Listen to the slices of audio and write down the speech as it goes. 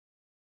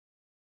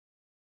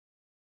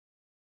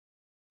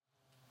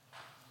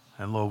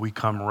And Lord, we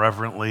come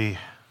reverently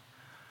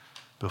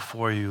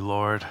before you,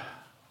 Lord.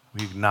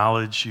 We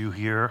acknowledge you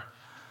here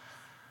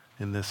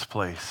in this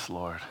place,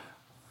 Lord.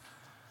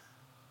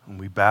 And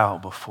we bow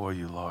before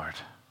you, Lord.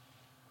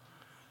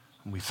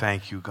 And we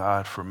thank you,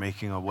 God, for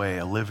making a way,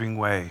 a living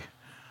way,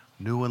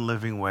 new and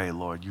living way,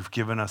 Lord. You've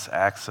given us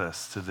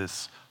access to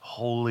this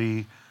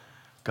holy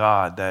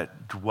God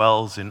that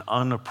dwells in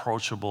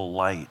unapproachable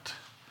light.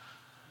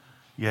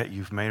 Yet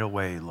you've made a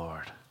way,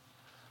 Lord.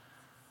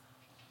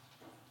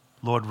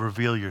 Lord,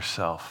 reveal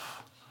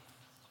yourself.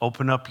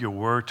 Open up your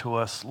word to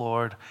us,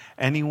 Lord.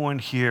 Anyone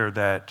here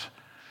that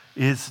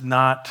is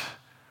not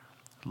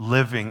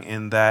living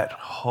in that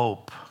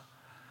hope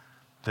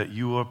that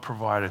you have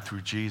provided through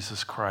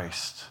Jesus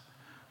Christ,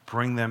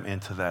 bring them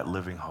into that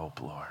living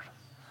hope, Lord.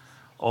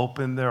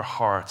 Open their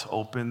hearts,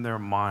 open their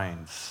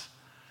minds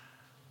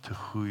to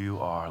who you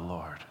are,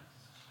 Lord.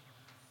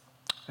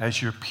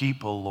 As your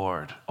people,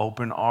 Lord,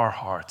 open our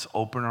hearts,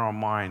 open our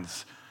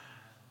minds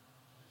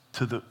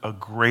to a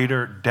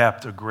greater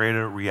depth, a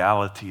greater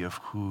reality of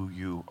who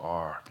you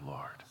are,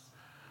 Lord.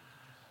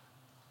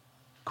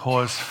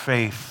 Cause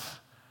faith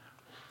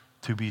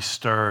to be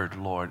stirred,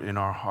 Lord, in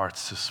our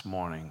hearts this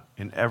morning,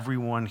 in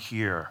everyone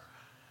here,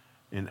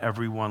 in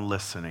everyone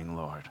listening,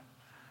 Lord.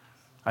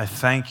 I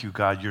thank you,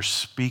 God, you're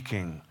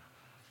speaking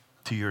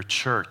to your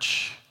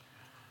church,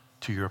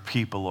 to your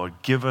people, Lord.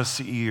 Give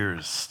us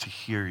ears to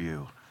hear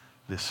you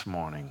this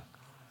morning.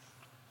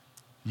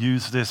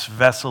 Use this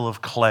vessel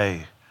of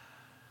clay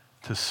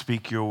to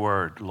speak your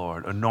word,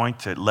 Lord.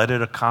 Anoint it. Let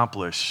it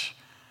accomplish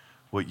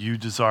what you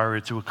desire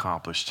it to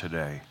accomplish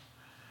today.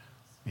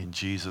 In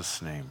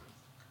Jesus' name,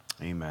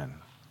 amen.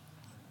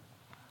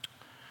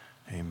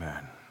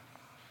 Amen.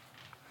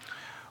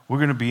 We're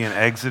going to be in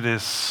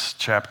Exodus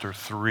chapter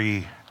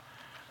 3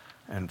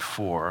 and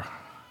 4.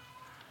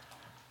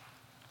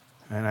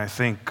 And I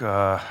think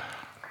the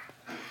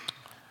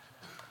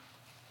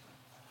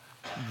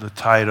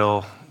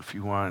title, if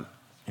you want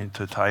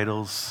into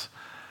titles,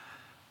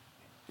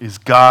 is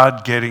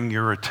God Getting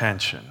Your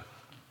Attention?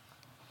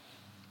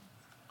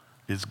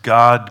 Is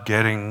God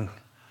getting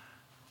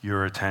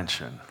your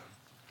attention?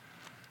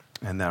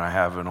 And then I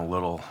have in a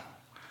little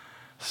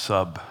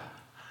subtitle,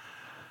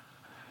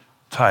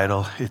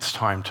 It's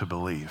Time to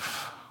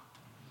Believe.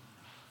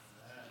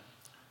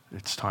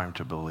 It's time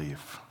to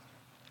believe.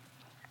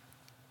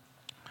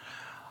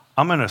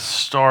 I'm going to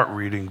start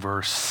reading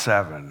verse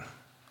 7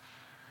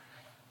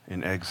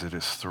 in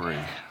Exodus 3.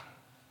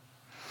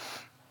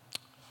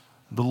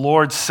 The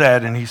Lord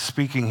said, and he's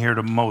speaking here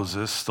to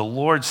Moses, the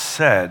Lord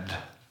said,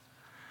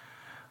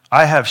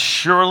 I have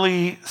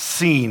surely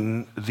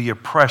seen the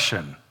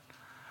oppression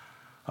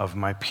of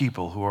my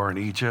people who are in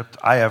Egypt.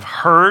 I have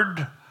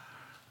heard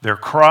their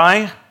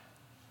cry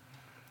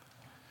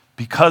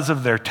because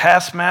of their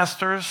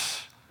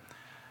taskmasters,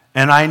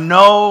 and I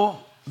know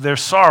their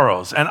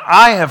sorrows, and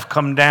I have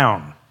come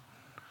down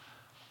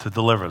to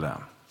deliver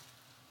them.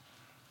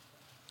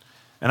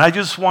 And I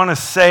just want to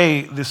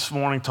say this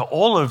morning to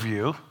all of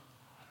you,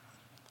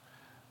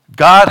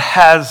 God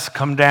has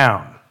come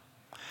down.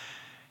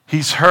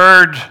 He's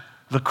heard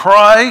the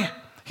cry.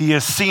 He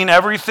has seen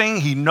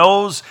everything. He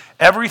knows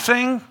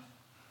everything.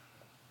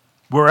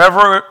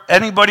 Wherever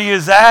anybody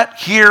is at,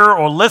 here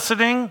or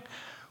listening,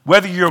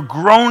 whether you're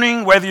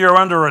groaning, whether you're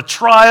under a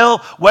trial,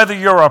 whether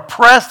you're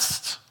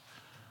oppressed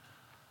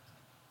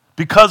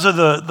because of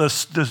the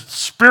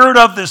spirit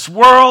of this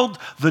world,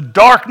 the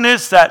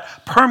darkness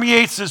that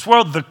permeates this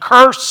world, the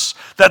curse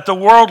that the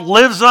world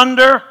lives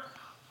under,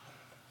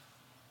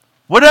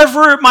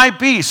 whatever it might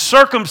be,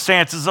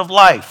 circumstances of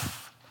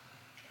life,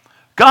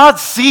 God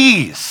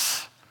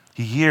sees,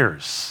 he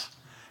hears,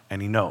 and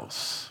he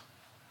knows.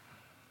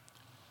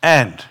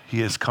 And he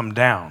has come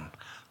down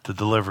to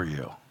deliver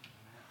you.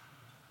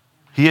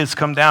 He has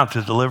come down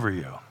to deliver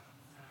you.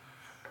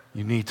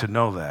 You need to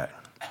know that.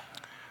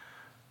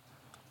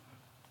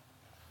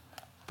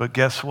 But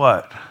guess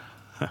what?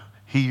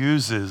 He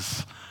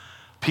uses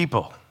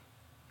people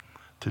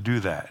to do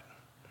that.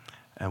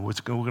 And we're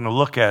going to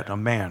look at a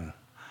man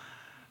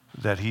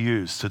that he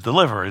used to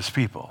deliver his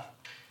people.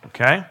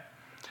 Okay?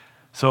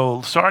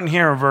 So starting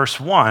here in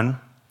verse 1,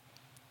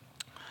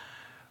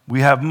 we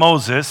have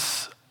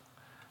Moses.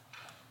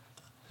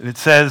 And it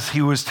says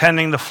he was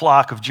tending the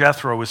flock of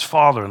Jethro, his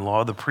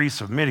father-in-law, the priest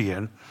of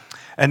Midian.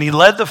 And he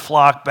led the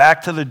flock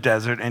back to the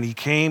desert, and he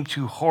came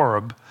to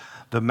Horeb,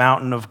 the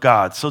mountain of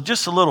God. So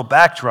just a little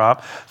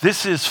backdrop.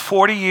 This is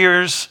 40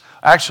 years,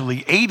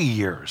 actually 80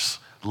 years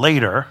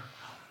later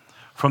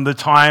from the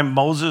time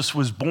Moses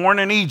was born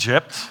in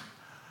Egypt,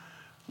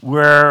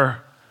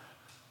 where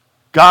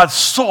God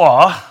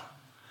saw,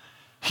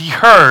 he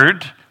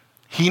heard,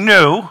 he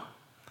knew,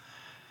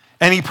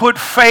 and he put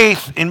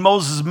faith in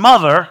Moses'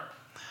 mother.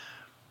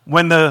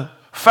 When the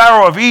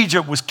Pharaoh of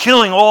Egypt was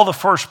killing all the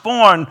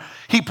firstborn,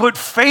 he put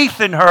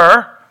faith in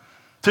her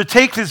to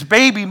take this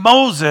baby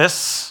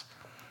Moses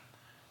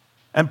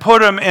and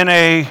put him in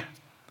a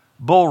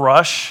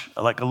bulrush,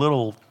 like a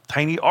little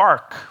tiny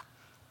ark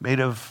made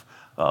of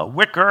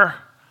wicker,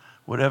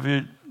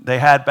 whatever they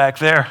had back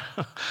there,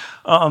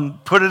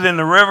 put it in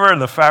the river,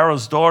 and the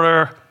Pharaoh's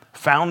daughter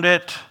found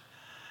it.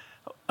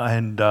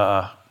 And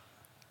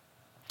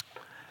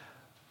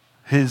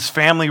his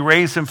family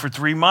raised him for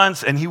 3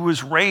 months, and he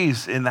was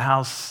raised in the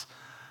house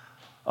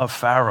of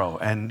Pharaoh.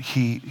 And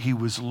he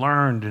was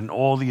learned in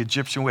all the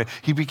Egyptian ways.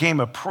 He became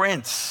a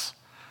prince.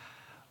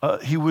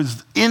 He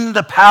was in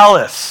the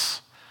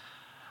palace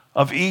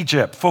of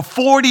Egypt for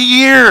 40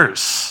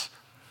 years.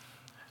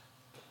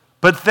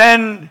 But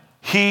then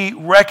he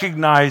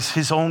recognized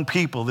his own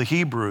people, the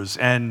Hebrews,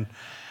 and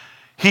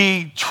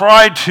he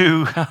tried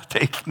to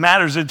take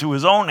matters into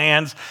his own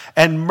hands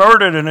and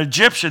murdered an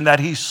Egyptian that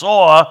he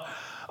saw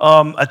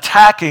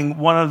attacking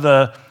one of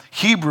the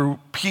Hebrew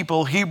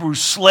people, Hebrew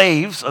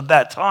slaves of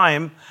that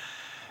time.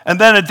 And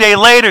then a day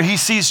later, he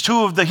sees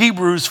two of the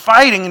Hebrews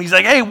fighting, and he's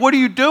like, hey, what are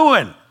you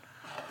doing?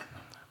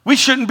 We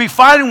shouldn't be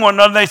fighting one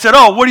another. And they said,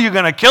 oh, what are you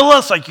going to kill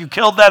us like you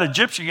killed that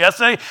Egyptian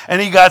yesterday?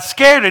 And he got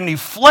scared and he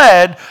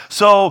fled.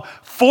 So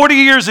 40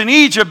 years in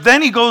Egypt,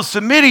 then he goes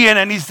to Midian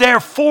and he's there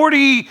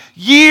 40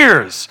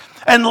 years.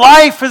 And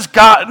life has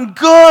gotten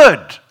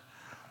good.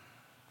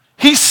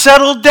 He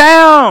settled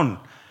down.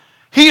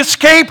 He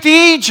escaped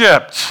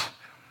Egypt.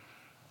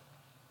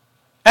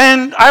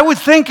 And I would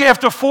think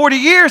after 40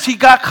 years, he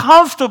got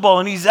comfortable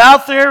and he's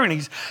out there and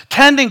he's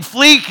tending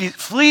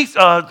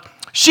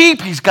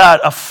sheep. He's got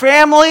a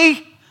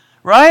family,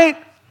 right?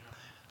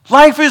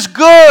 Life is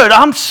good.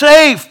 I'm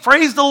safe.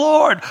 Praise the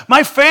Lord.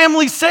 My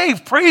family's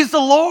safe. Praise the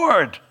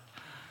Lord.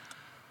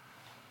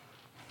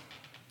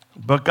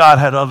 But God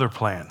had other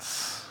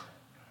plans.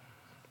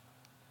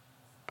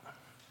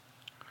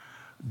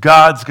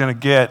 God's going to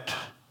get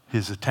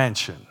his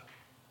attention.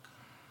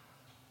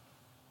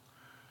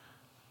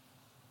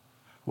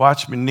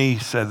 Watchman Nee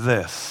said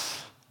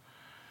this.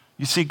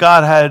 You see,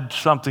 God had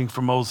something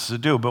for Moses to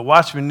do, but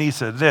Watchman Nee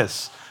said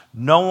this: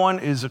 no one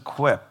is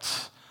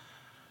equipped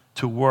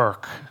to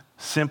work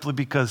simply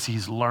because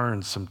he's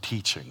learned some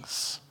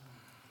teachings.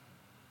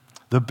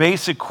 The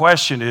basic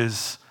question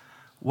is,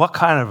 what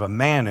kind of a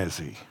man is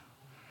he?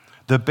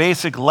 The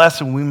basic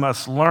lesson we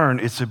must learn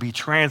is to be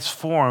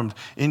transformed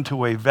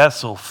into a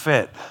vessel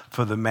fit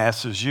for the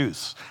master's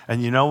use.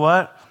 And you know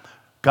what?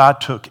 God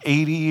took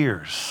 80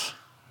 years.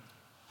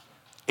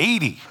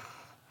 80.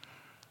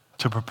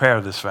 To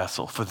prepare this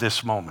vessel for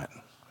this moment.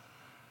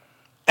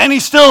 And he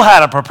still had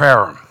to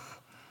prepare him.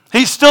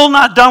 He's still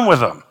not done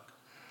with him.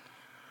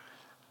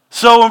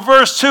 So in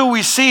verse 2,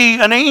 we see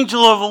an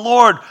angel of the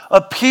Lord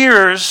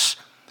appears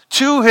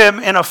to him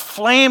in a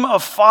flame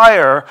of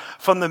fire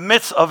from the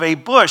midst of a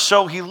bush.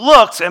 So he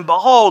looks, and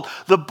behold,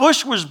 the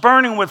bush was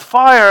burning with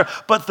fire,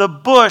 but the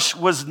bush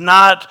was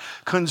not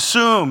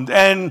consumed.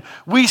 And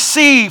we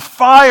see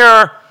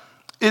fire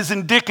is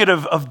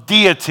indicative of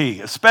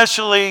deity,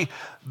 especially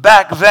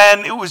back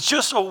then. It was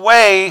just a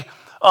way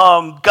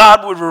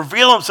God would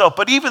reveal himself.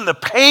 But even the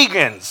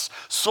pagans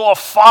saw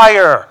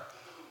fire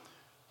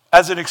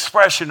as an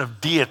expression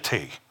of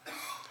deity.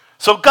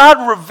 So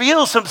God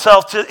reveals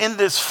himself in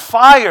this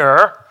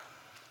fire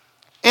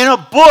in a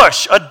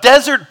bush, a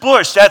desert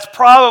bush that's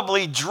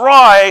probably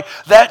dry,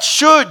 that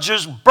should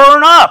just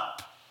burn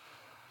up.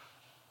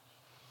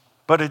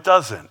 But it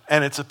doesn't.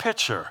 And it's a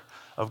picture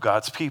of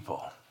God's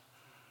people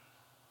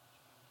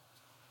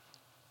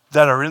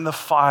that are in the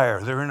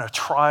fire, they're in a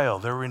trial,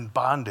 they're in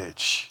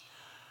bondage,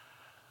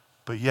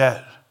 but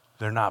yet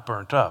they're not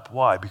burnt up.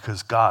 Why?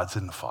 Because God's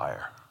in the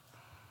fire.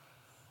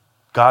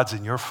 God's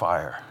in your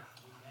fire.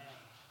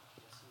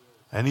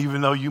 And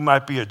even though you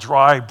might be a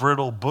dry,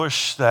 brittle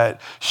bush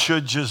that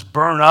should just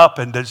burn up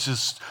and there's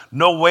just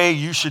no way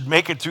you should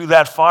make it through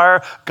that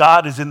fire,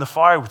 God is in the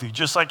fire with you,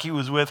 just like he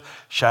was with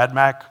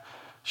Shadrach,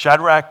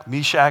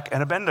 Meshach,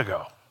 and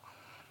Abednego.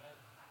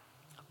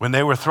 When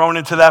they were thrown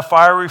into that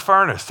fiery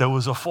furnace, there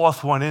was a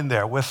fourth one in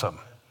there with them.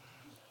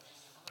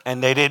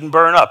 And they didn't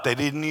burn up. They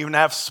didn't even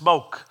have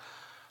smoke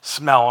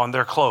smell on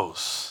their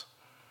clothes.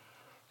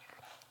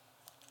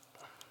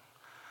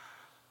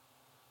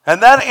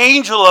 And that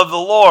angel of the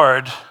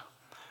Lord,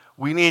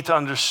 we need to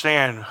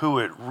understand who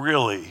it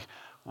really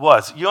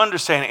was. You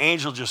understand,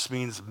 angel just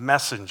means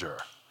messenger.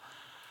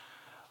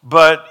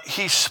 But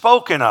he's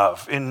spoken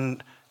of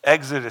in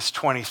Exodus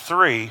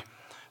 23,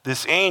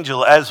 this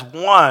angel, as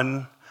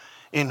one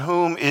in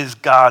whom is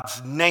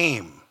God's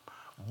name,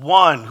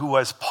 one who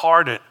has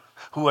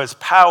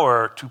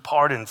power to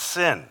pardon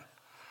sin.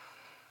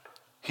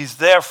 He's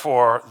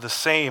therefore the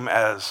same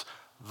as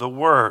the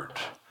Word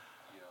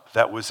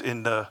that was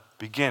in the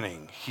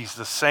beginning. He's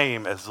the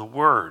same as the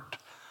Word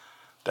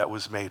that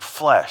was made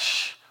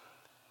flesh.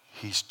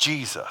 He's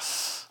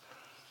Jesus.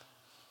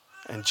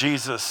 And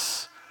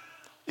Jesus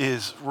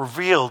is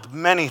revealed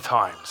many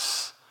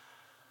times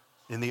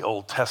in the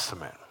Old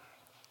Testament.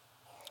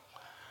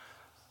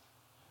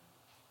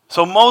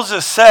 So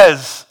Moses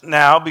says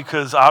now,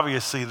 because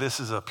obviously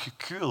this is a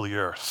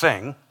peculiar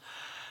thing,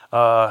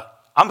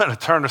 I'm going to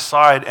turn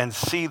aside and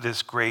see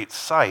this great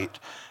sight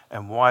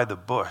and why the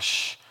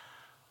bush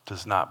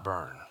does not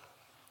burn.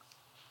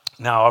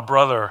 Now, our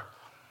brother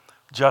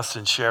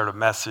Justin shared a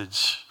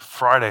message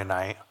Friday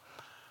night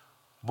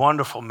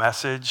wonderful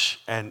message,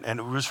 and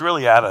it was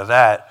really out of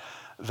that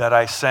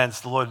I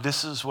sensed, Lord,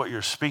 this is what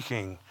you're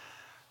speaking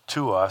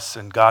to us,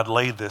 and God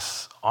laid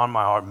this on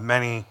my heart.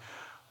 Many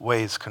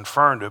ways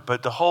confirmed it,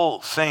 but the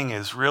whole thing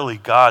is really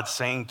God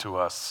saying to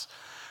us,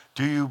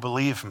 do you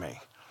believe me?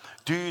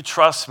 Do you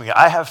trust me?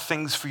 I have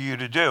things for you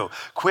to do.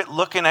 Quit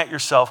looking at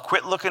yourself.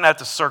 Quit looking at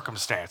the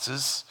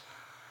circumstances.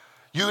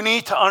 You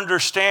need to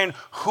understand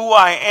who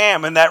I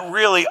am and that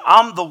really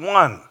I'm the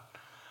one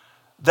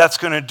that's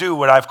going to do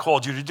what I've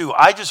called you to do.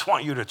 I just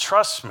want you to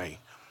trust me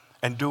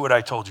and do what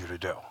I told you to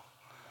do.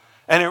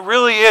 And it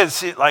really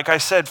is, like I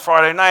said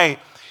Friday night,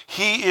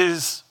 he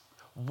is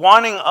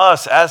wanting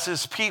us as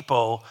his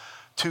people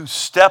to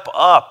step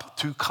up,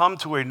 to come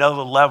to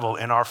another level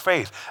in our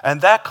faith.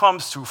 And that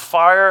comes through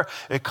fire,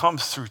 it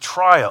comes through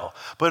trial,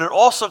 but it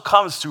also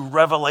comes through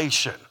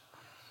revelation.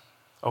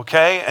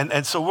 Okay?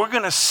 And so we're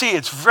going to see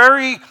it's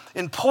very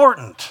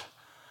important.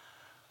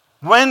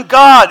 When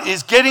God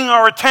is getting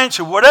our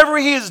attention, whatever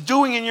he is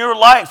doing in your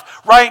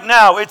life right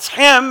now, it's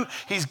him,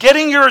 he's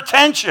getting your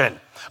attention.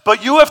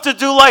 But you have to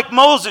do like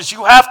Moses,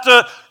 you have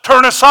to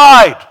turn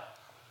aside.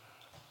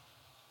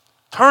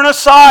 Turn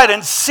aside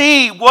and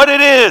see what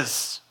it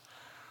is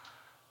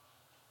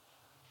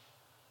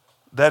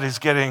that is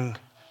getting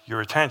your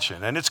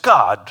attention. And it's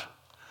God.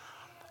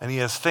 And he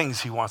has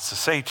things he wants to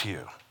say to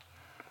you,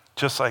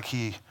 just like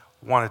he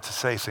wanted to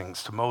say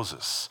things to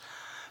Moses.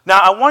 Now,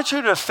 I want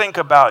you to think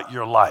about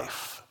your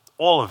life,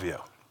 all of you.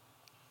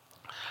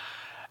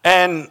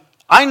 And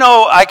I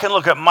know I can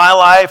look at my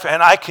life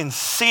and I can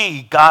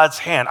see God's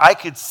hand. I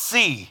could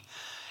see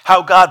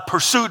how God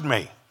pursued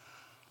me.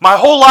 My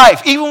whole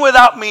life, even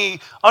without me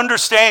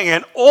understanding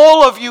it,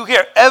 all of you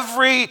here,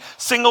 every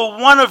single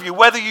one of you,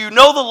 whether you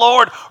know the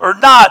Lord or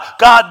not,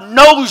 God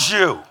knows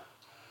you.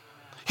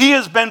 He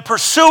has been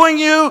pursuing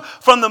you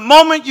from the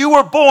moment you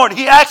were born.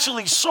 He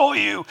actually saw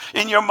you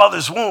in your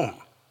mother's womb.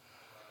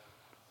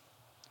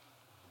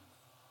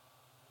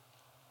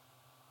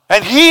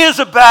 And he is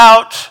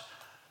about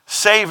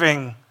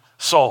saving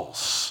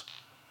souls.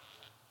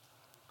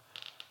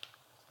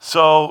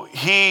 So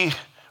he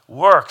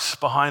works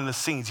behind the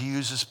scenes. He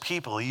uses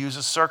people, he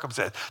uses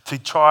circumstances to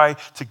try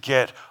to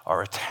get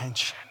our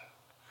attention.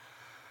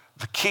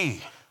 The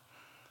key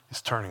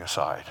is turning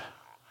aside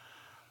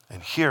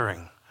and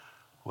hearing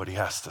what he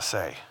has to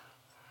say.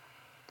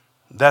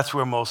 That's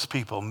where most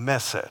people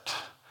miss it.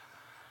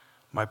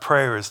 My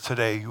prayer is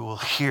today you will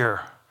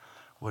hear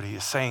what he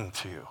is saying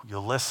to you.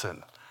 You'll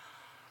listen.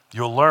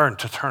 You'll learn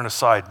to turn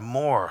aside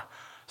more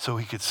so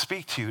he could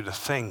speak to you the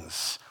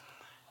things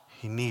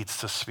he needs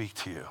to speak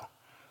to you.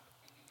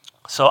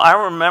 So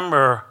I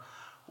remember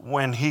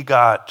when he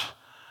got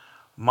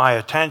my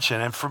attention,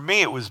 and for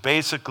me it was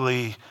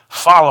basically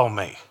follow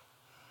me.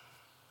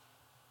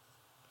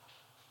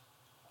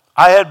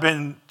 I had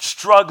been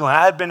struggling.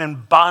 I had been in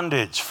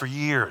bondage for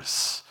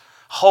years,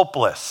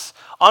 hopeless,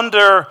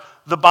 under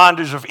the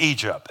bondage of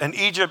Egypt. And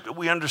Egypt,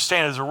 we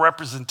understand, is a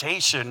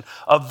representation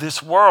of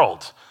this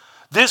world.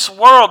 This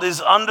world is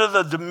under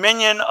the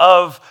dominion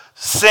of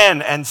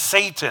sin and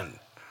Satan,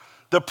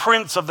 the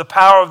prince of the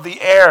power of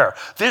the air.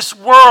 This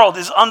world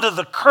is under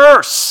the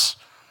curse.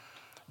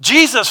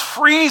 Jesus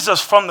frees us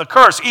from the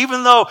curse.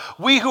 Even though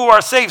we who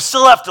are saved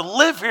still have to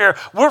live here,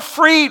 we're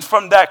freed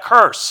from that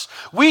curse.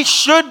 We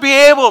should be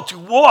able to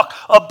walk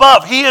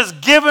above. He has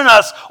given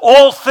us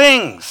all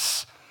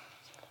things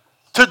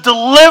to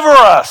deliver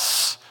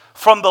us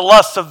from the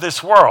lust of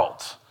this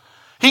world.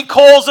 He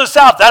calls us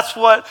out. That's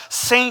what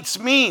saints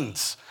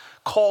means,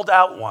 called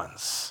out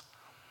ones.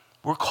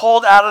 We're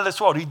called out of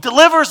this world. He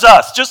delivers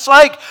us, just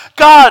like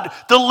God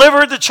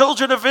delivered the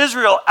children of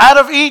Israel out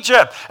of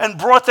Egypt and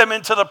brought them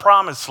into the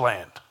promised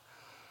land.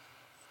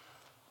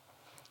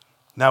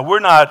 Now,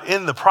 we're not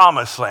in the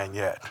promised land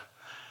yet.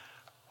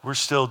 We're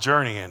still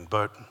journeying,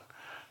 but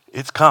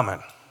it's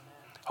coming.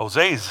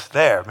 Jose's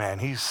there, man.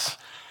 He's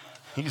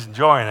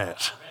enjoying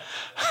it.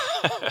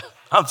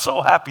 I'm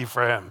so happy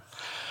for him.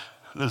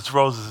 This is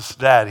Rose's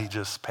dad. He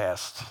just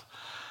passed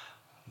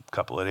a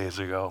couple of days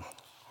ago.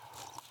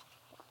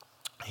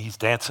 He's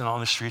dancing on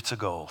the streets of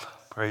gold.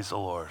 Praise the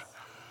Lord.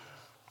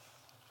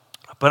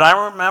 But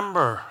I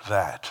remember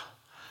that.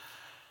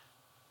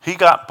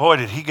 Boy,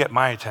 did he get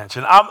my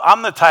attention.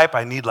 I'm the type,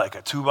 I need like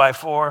a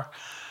 2x4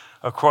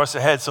 across the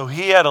head. So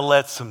he had to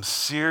let some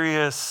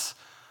serious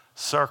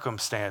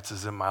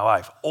circumstances in my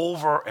life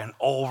over and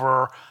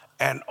over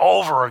and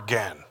over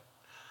again.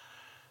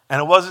 And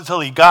it wasn't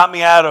until he got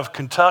me out of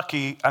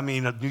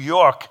New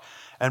York,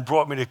 and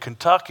brought me to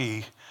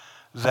Kentucky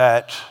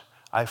that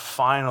I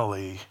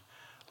finally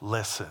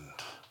listened.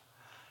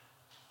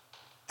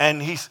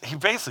 And he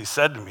basically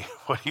said to me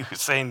what he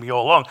was saying to me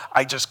all along.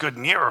 I just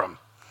couldn't hear him.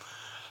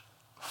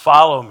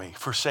 Follow me,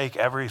 forsake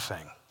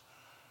everything.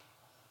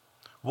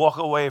 Walk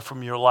away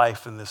from your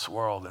life in this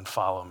world and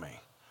follow me.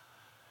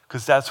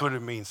 Because that's what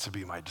it means to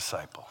be my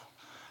disciple.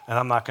 And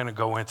I'm not going to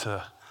go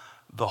into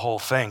the whole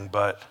thing,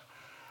 but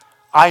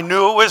I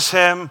knew it was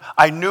him.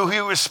 I knew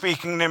he was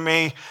speaking to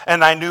me,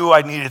 and I knew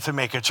I needed to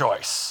make a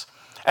choice.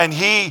 And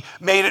he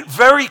made it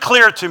very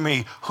clear to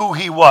me who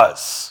he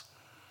was.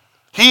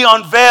 He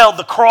unveiled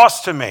the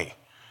cross to me.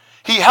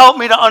 He helped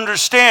me to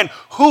understand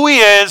who he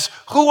is,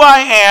 who I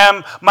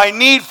am, my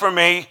need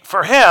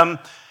for him,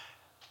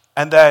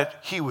 and that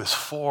he was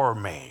for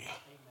me.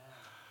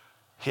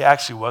 He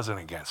actually wasn't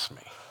against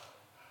me.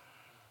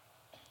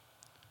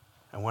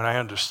 And when I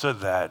understood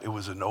that, it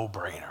was a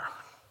no-brainer.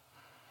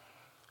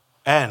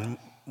 And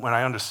when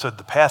I understood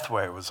the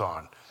pathway I was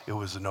on, it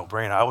was a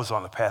no-brainer. I was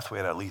on the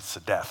pathway that leads to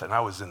death, and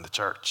I was in the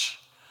church.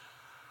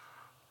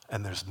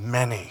 And there's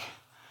many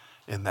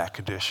in that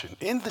condition,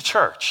 in the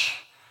church.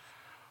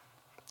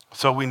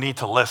 So we need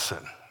to listen.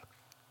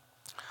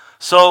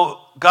 So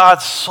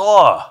God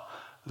saw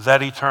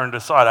that he turned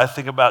aside. I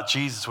think about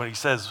Jesus when he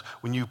says,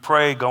 when you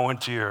pray, go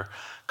into your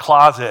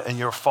closet, and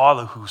your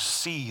Father who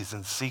sees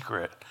in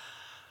secret.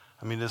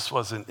 I mean, this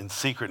wasn't in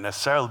secret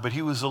necessarily, but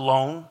he was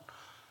alone,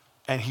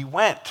 and he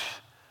went.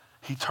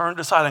 He turned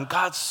aside, and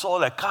God saw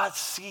that. God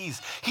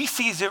sees. He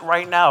sees it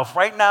right now. If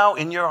right now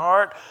in your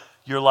heart,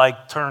 you're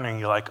like turning,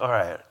 you're like, all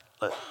right,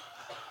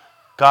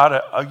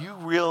 God, are you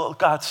real?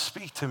 God,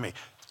 speak to me.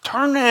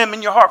 Turn to him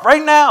in your heart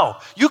right now.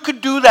 You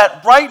could do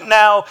that right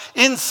now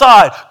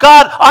inside.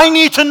 God, I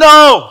need to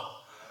know.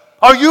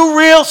 Are you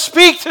real?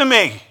 Speak to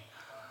me.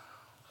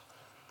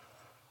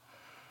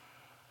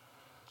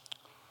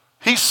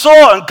 He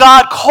saw, and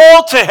God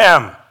called to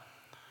him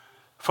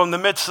from the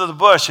midst of the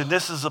bush. And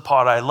this is the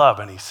part I love.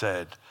 And he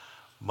said,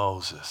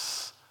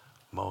 Moses,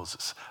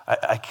 Moses.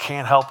 I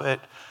can't help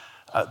it.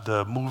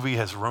 The movie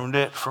has ruined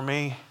it for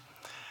me.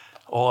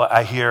 Or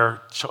I hear,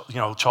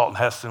 Charlton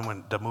Heston,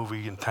 when the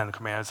movie in Ten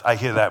Commandments, I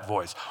hear that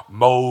voice,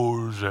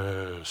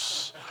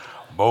 Moses,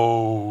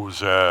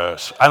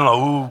 Moses. I don't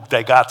know who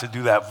they got to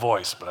do that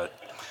voice, but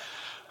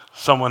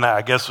someone that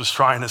I guess was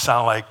trying to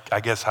sound like,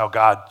 I guess, how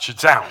God should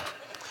sound.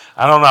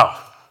 I don't know.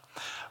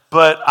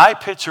 But I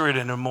picture it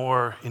in a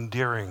more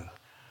endearing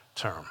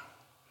term.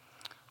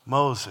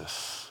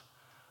 Moses,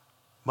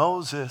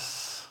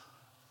 Moses.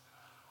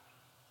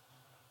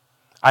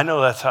 I know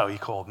that's how he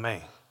called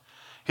me.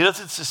 He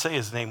doesn't just say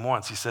his name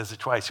once, he says it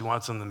twice. He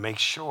wants them to make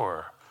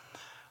sure,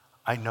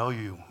 I know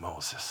you,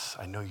 Moses.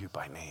 I know you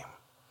by name.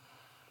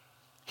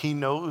 He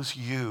knows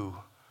you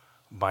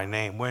by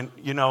name. When,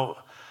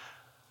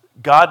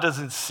 God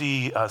doesn't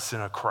see us in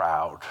a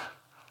crowd.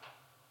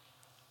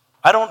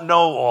 I don't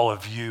know all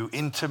of you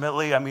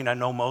intimately. I mean, I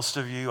know most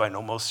of you. I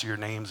know most of your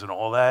names and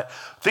all that.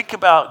 Think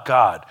about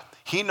God.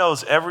 He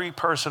knows every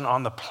person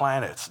on the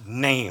planet's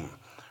name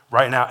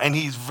right now, and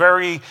he's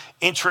very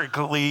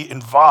intricately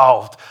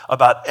involved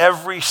about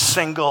every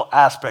single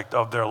aspect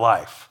of their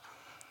life.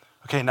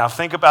 Okay, now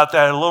think about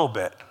that a little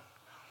bit.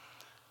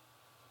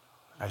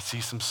 I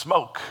see some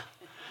smoke.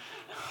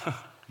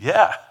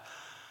 Yeah,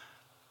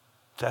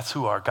 that's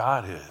who our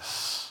God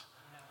is.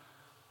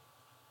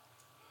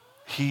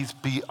 He's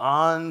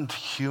beyond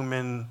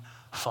human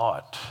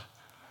thought,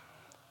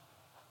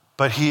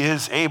 but he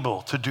is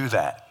able to do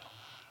that.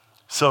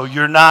 So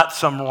you're not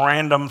some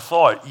random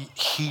thought.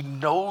 He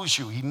knows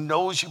you. He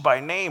knows you by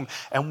name.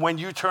 And when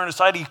you turn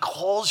aside, he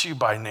calls you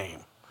by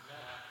name.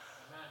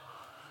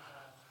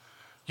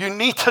 You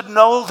need to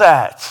know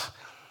that.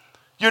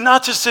 You're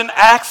not just an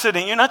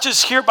accident. You're not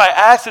just here by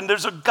accident.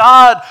 There's a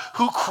God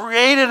who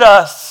created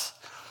us,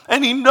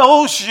 and he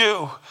knows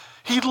you.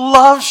 He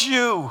loves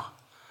you.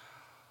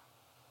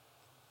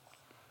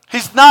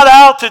 He's not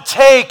out to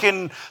take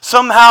and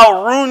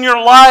somehow ruin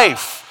your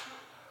life.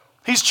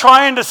 He's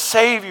trying to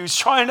save you. He's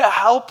trying to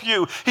help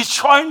you. He's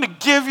trying to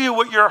give you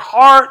what your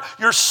heart,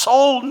 your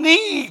soul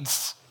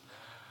needs.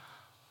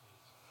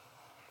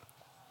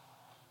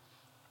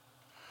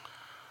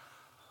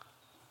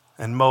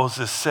 And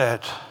Moses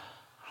said,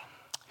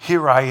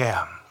 here I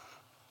am.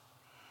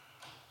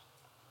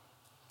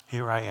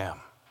 Here I am.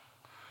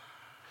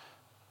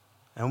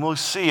 And we'll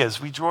see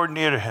as we draw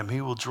near to him,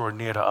 he will draw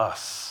near to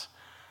us.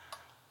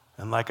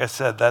 And like I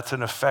said, that's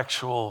an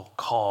effectual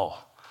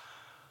call.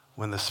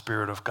 When the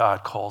Spirit of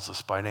God calls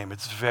us by name.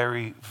 It's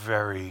very,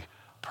 very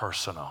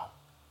personal.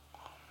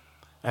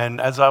 And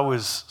as I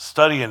was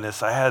studying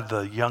this, I had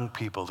the young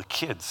people, the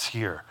kids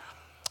here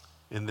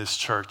in this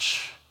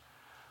church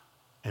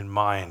in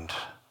mind.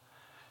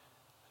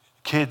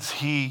 Kids,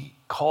 he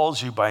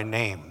calls you by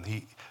name.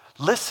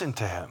 Listen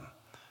to him.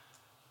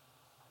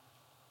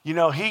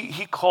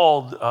 He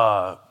called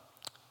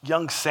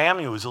young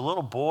Samuel, who was a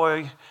little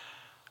boy,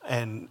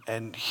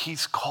 and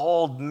he's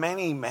called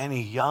many,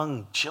 many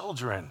young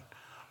children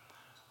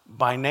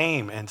by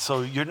name. And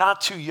so you're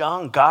not too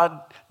young. God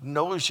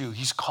knows you.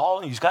 He's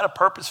calling you. He's got a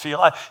purpose for your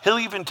life. He'll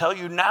even tell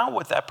you now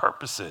what that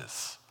purpose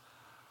is.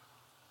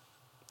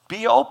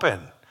 Be open.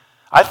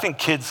 I think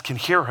kids can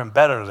hear him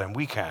better than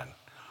we can.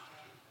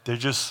 They're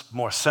just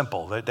more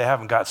simple. They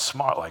haven't got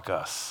smart like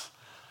us.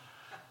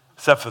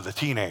 Except for the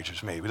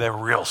teenagers, maybe. They're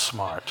real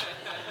smart.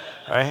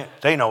 Right?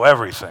 They know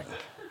everything.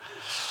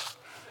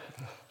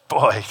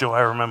 Boy, do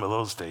I remember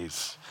those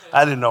days.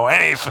 I didn't know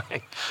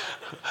anything.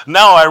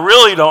 Now I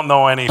really don't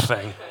know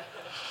anything.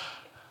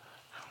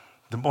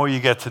 The more you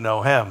get to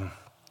know him,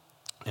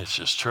 it's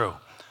just true.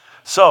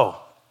 So,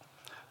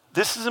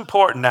 this is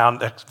important now,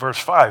 verse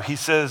 5. He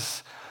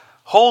says,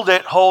 Hold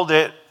it, hold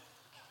it.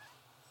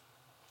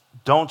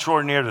 Don't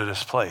draw near to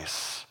this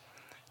place.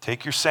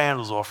 Take your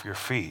sandals off your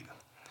feet,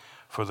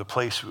 for the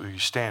place where you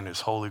stand is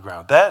holy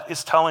ground. That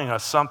is telling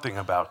us something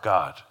about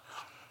God.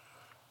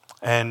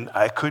 And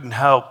I couldn't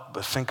help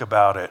but think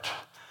about it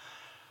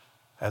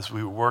as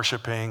we were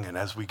worshiping and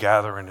as we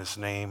gather in his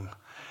name,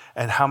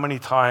 and how many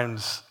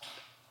times,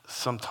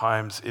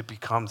 sometimes it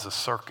becomes a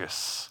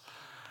circus.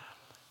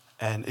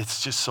 And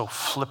it's just so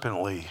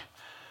flippantly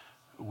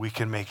we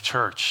can make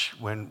church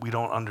when we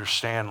don't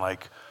understand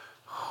like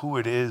who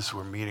it is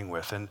we're meeting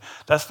with. And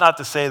that's not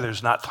to say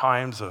there's not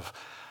times of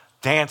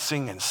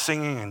dancing and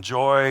singing and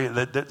joy.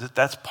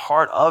 That's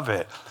part of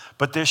it.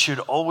 But there should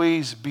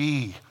always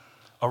be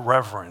a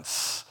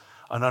reverence,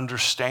 an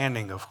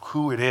understanding of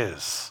who it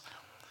is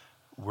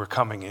we're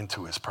coming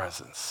into his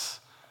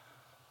presence.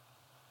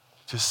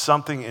 Just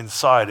something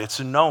inside. It's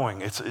a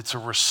knowing. It's a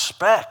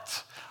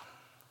respect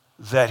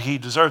that he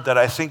deserved that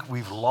I think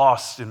we've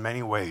lost in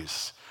many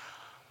ways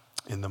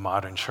in the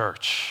modern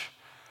church.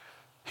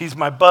 He's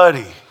my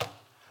buddy.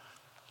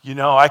 You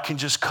know, I can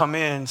just come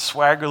in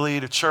swaggerly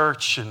to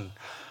church and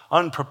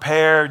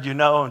unprepared, you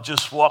know, and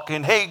just walk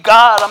in, hey,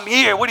 God, I'm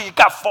here. What do you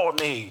got for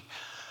me?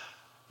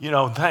 You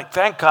know,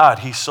 thank God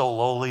he's so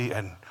lowly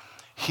and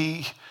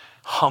he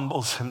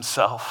humbles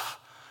himself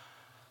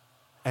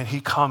and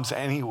he comes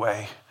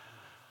anyway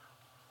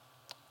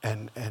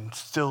and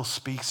still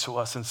speaks to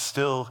us and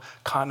still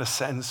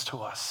condescends to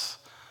us.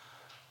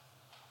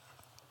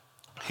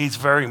 He's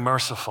very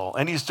merciful,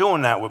 and he's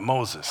doing that with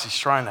Moses. He's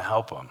trying to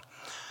help him.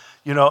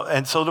 You know,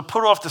 and so to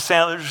put off the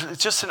sandals,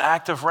 it's just an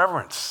act of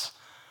reverence.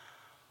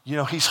 You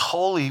know, he's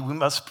holy. We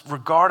must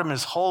regard him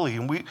as holy.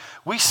 And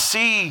we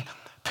see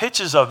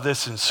pictures of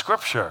this in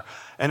Scripture,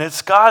 and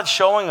it's God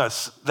showing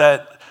us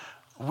that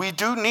we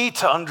do need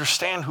to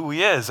understand who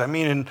he is. I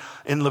mean,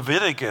 in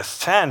Leviticus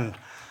 10,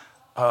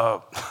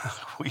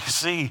 we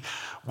see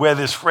where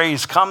this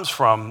phrase comes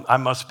from, I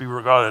must be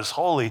regarded as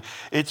holy.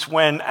 It's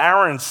when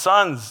Aaron's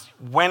sons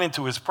went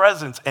into his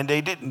presence and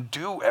they didn't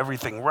do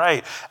everything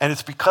right. And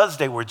it's because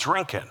they were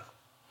drinking.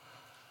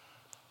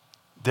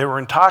 They were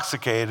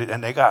intoxicated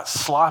and they got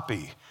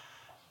sloppy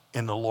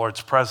in the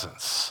Lord's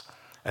presence.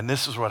 And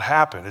this is what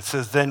happened. It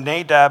says, then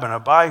Nadab and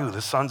Abihu,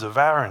 the sons of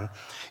Aaron,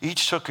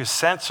 each took his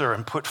censer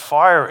and put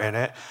fire in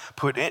it,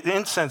 put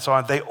incense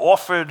on it. They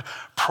offered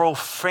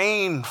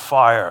profane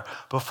fire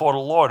before the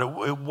Lord.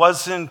 It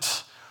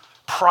wasn't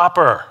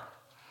proper,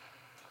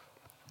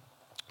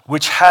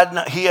 which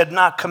he had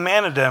not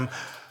commanded them.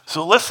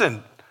 So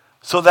listen,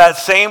 so that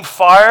same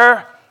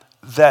fire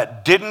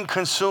that didn't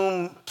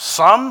consume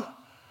some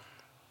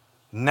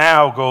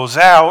now goes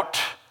out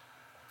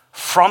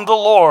from the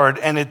Lord,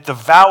 and it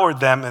devoured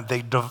them, and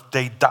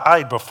they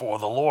died before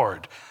the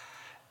Lord.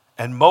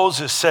 And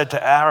Moses said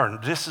to Aaron,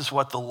 this is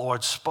what the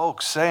Lord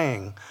spoke,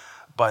 saying,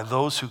 by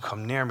those who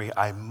come near me,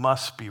 I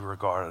must be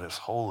regarded as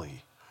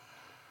holy.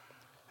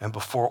 And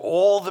before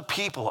all the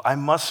people, I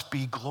must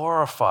be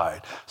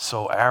glorified.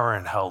 So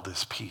Aaron held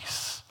his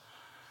peace.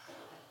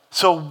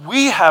 So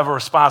we have a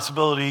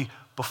responsibility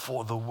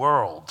before the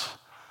world,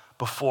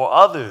 before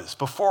others,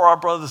 before our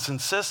brothers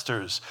and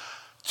sisters,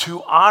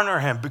 to honor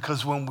him,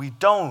 because when we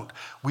don't,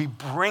 we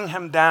bring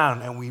him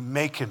down and we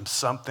make him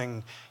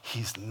something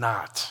he's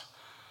not.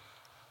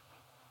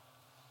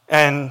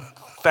 And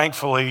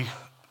thankfully,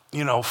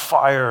 you know,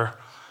 fire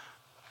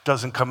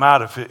doesn't come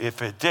out.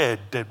 If it did,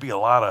 there'd be a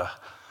lot of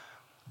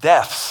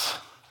deaths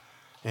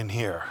in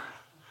here.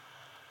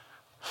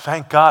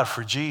 Thank God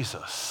for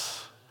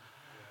Jesus.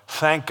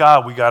 Thank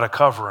God we got a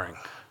covering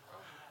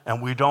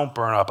and we don't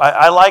burn up.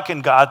 I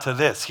liken God to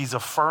this. He's a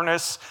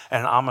furnace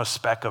and I'm a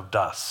speck of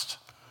dust.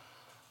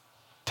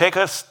 Take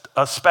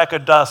a speck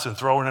of dust and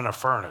throw it in a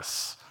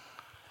furnace.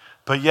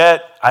 But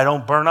yet, I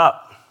don't burn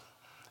up.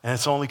 And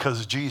it's only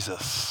because of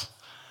Jesus.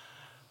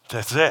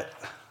 That's it.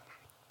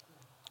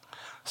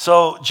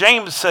 So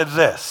James said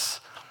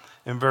this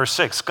in verse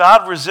 6.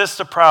 God resists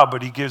the proud,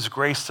 but he gives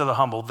grace to the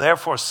humble.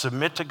 Therefore,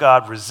 submit to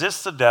God.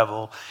 Resist the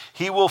devil.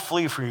 He will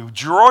flee from you.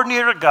 Draw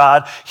near to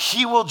God.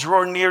 He will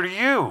draw near to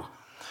you.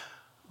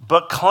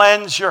 But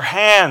cleanse your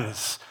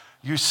hands,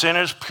 you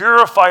sinners.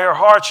 Purify your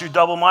hearts, you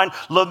double-minded.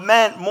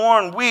 Lament,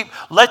 mourn, weep.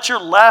 Let your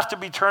laughter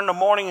be turned to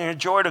mourning and your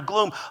joy to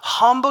gloom.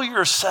 Humble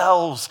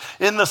yourselves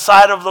in the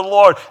sight of the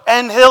Lord,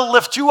 and he'll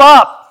lift you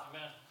up.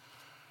 Amen.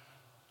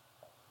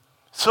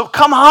 So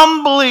come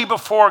humbly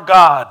before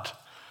God.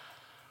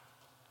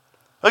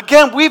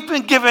 Again, we've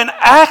been given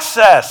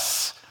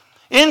access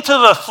into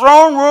the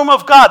throne room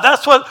of God.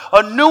 That's what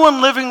a new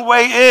and living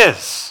way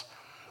is.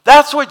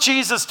 That's what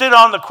Jesus did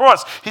on the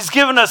cross. He's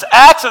given us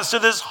access to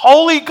this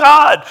holy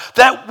God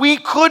that we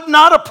could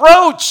not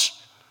approach.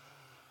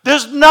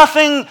 There's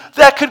nothing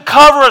that could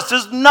cover us.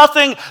 There's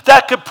nothing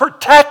that could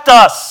protect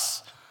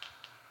us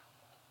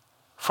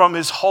from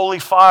his holy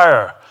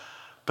fire.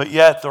 But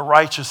yet the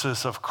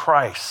righteousness of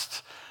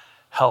Christ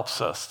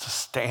helps us to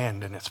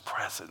stand in his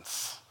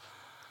presence.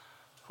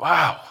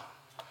 Wow.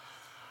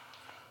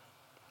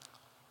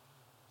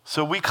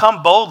 So we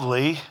come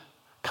boldly,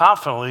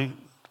 confidently,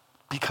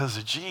 because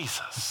of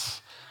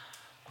Jesus.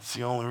 It's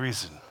the only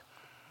reason.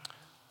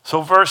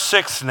 So verse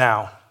 6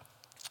 now,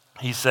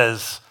 he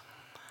says,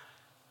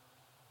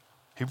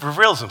 he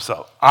reveals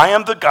himself. I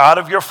am the God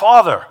of your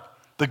father,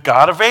 the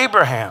God of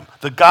Abraham,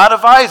 the God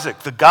of Isaac,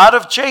 the God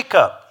of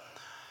Jacob.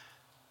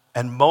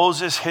 And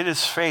Moses hid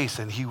his face,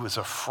 and he was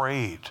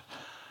afraid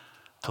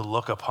to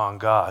look upon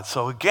God.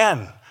 So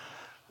again,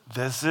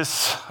 there's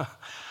this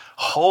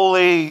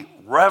holy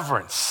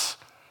reverence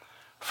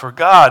for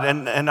God.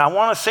 And I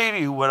want to say to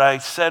you what I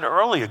said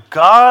earlier.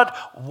 God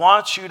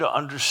wants you to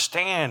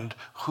understand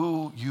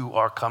who you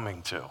are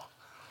coming to.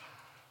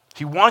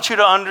 He wants you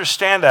to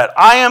understand that.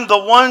 I am the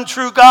one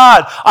true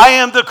God. I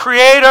am the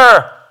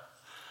creator.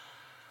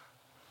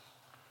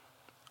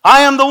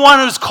 I am the one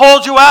who's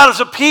called you out as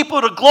a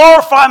people to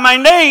glorify my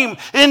name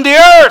in the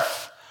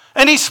earth.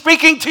 And he's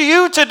speaking to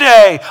you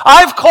today.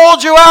 I've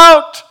called you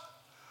out.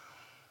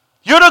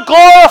 You're to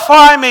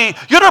glorify me.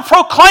 You're to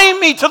proclaim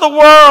me to the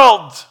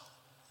world.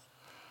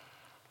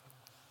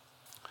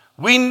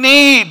 We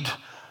need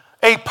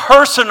a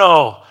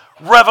personal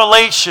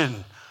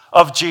revelation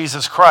of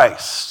Jesus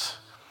Christ.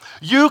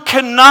 You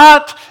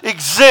cannot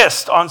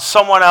exist on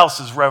someone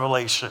else's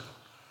revelation.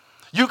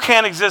 You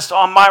can't exist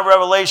on my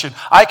revelation.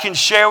 I can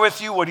share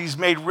with you what he's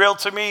made real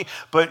to me,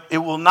 but it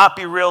will not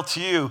be real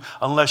to you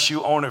unless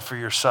you own it for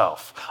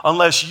yourself.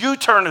 Unless you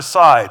turn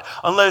aside.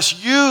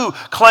 Unless you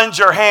cleanse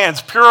your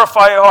hands,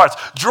 purify your hearts,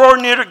 draw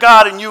near to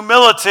God in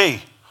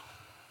humility.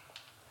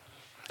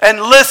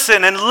 And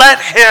listen and let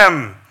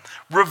him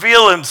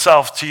reveal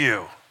himself to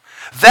you.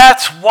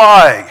 That's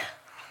why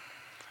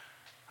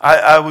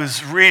I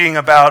was reading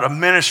about a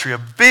ministry, a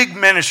big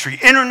ministry,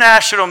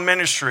 international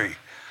ministry.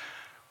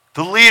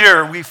 The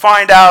leader, we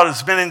find out,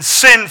 has been in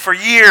sin for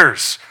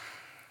years,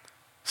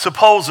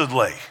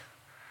 supposedly.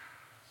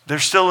 They're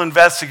still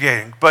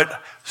investigating,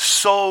 but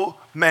so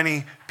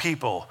many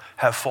people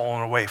have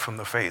fallen away from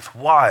the faith.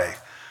 Why?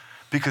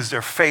 Because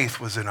their faith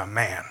was in a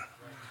man.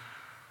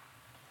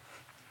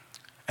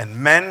 And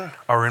men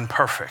are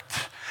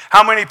imperfect.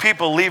 How many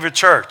people leave a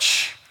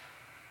church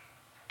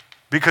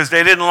because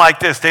they didn't like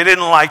this, they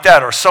didn't like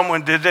that, or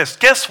someone did this?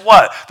 Guess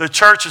what? The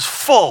church is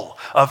full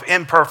of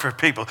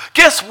imperfect people.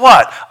 Guess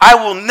what? I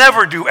will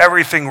never do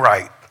everything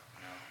right.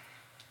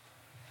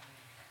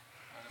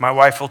 My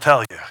wife will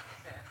tell you.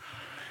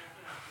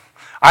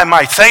 I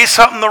might say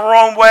something the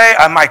wrong way.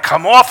 I might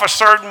come off a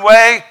certain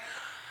way.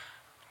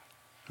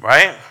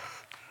 Right?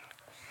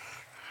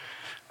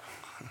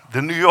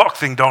 The New York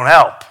thing don't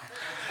help.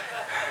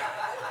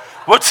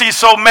 What's he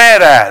so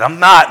mad at? I'm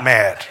not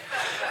mad.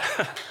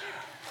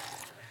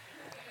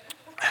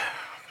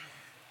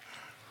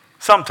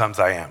 Sometimes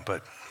I am,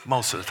 but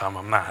most of the time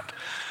I'm not.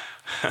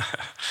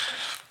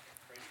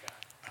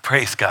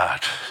 Praise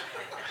God.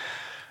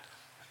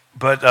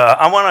 But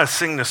I want to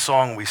sing the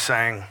song we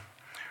sang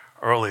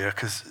earlier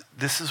because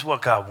this is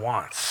what God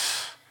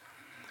wants.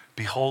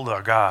 Behold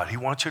our God. He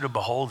wants you to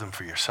behold him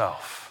for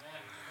yourself.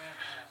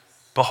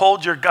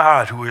 Behold your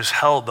God who has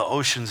held the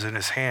oceans in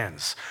his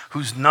hands,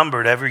 who's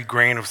numbered every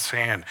grain of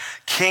sand.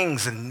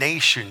 Kings and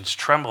nations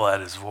tremble at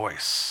his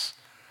voice.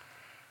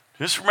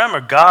 Just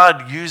remember,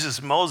 God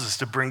uses Moses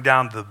to bring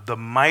down the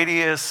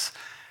mightiest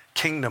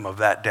kingdom of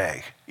that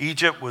day.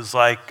 Egypt was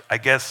like, I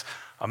guess,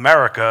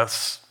 America,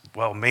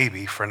 well,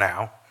 maybe for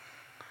now,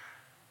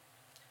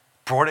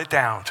 brought it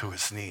down to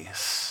its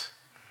knees.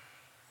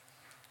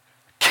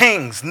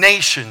 Kings,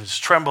 nations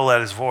tremble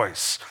at his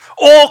voice.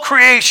 All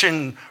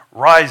creation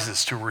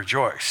rises to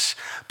rejoice.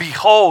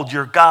 Behold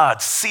your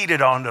God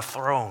seated on the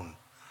throne.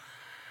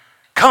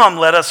 Come,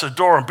 let us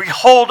adore him.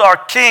 Behold our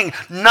King.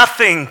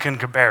 Nothing can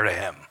compare to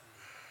him.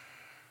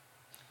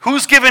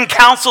 Who's given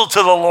counsel to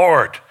the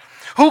Lord?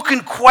 Who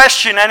can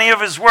question any of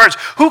his words?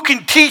 Who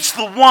can teach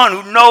the one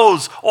who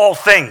knows all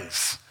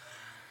things?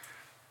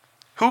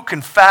 Who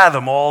can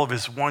fathom all of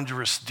his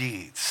wondrous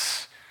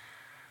deeds?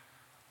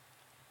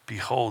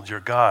 Behold your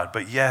God.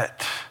 But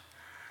yet,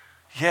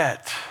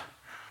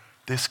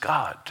 this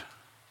God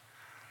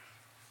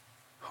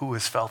who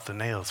has felt the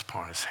nails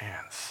upon his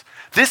hands.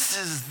 This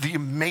is the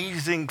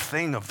amazing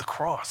thing of the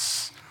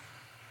cross.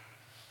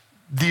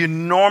 The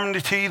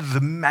enormity,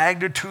 the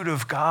magnitude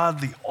of God,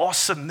 the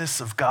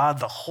awesomeness of God,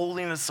 the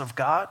holiness of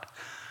God.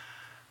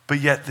 But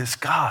yet this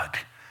God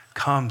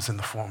comes in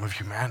the form of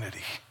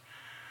humanity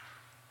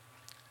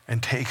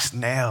and takes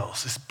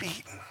nails, is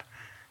beaten,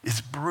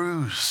 is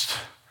bruised,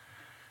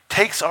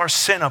 takes our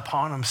sin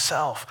upon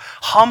himself,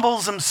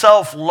 humbles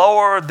himself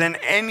lower than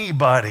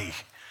anybody,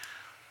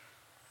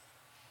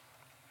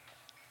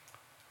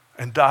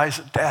 and dies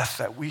a death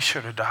that we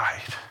should have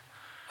died,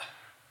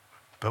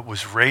 but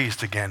was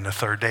raised again the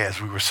third day, as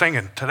we were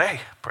singing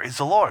today. Praise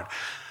the Lord.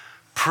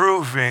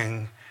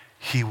 Proving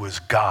he was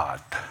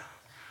God.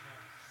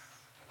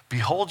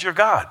 Behold your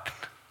God.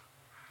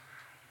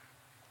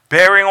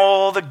 Bearing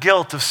all the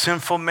guilt of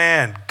sinful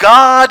man.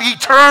 God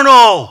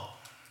eternal.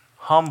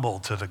 Humble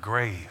to the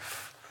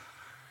grave.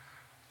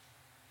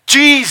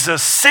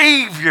 Jesus,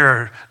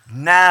 Savior,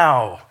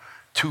 now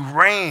to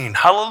reign.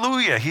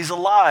 Hallelujah. He's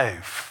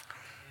alive.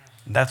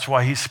 And that's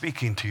why he's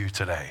speaking to you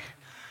today.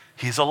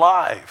 He's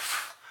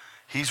alive.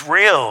 He's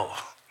real.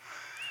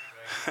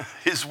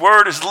 His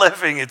word is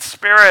living. It's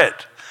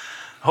spirit.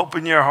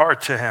 Open your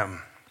heart to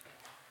him.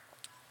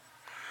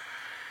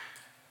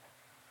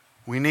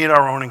 We need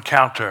our own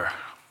encounter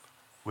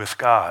with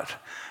God.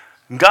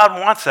 And God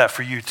wants that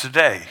for you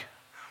today.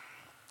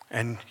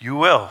 And you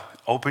will.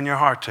 Open your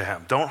heart to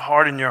him. Don't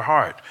harden your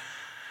heart.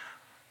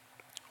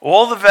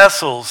 All the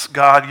vessels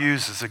God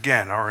uses,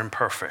 again, are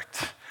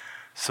imperfect.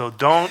 So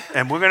don't,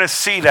 and we're going to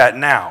see that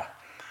now.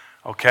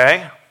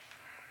 Okay?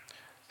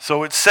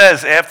 So it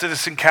says, after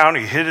this encounter,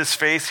 he hid his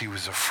face, he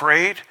was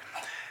afraid.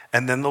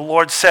 And then the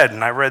Lord said,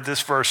 and I read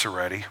this verse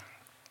already,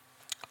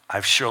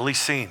 I've surely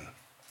seen.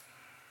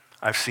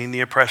 I've seen the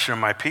oppression of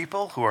my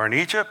people who are in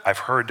Egypt. I've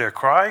heard their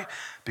cry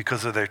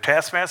because of their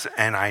taskmaster,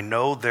 and I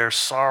know their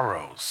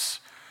sorrows.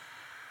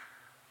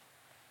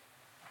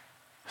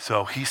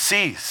 So he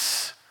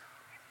sees.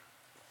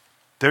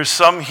 There's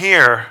some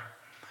here,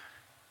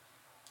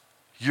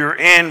 you're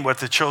in what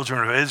the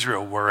children of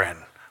Israel were in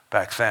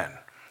back then.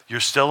 You're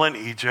still in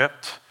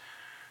Egypt.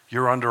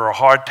 You're under a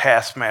hard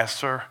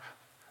taskmaster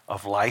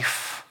of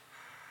life.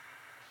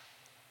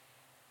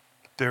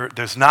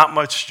 There's not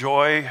much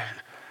joy.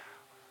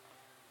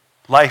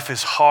 Life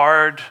is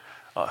hard.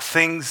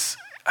 Things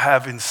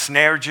have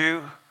ensnared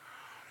you.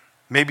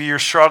 Maybe you're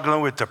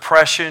struggling with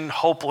depression,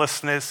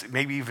 hopelessness,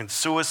 maybe even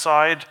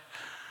suicide.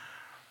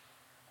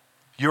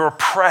 You're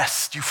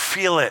oppressed. You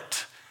feel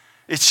it.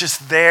 It's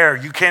just there.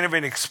 You can't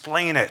even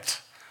explain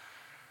it.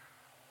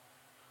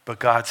 But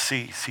God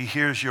sees. He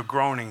hears your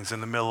groanings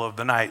in the middle of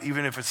the night.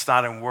 Even if it's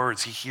not in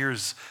words, he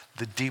hears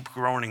the deep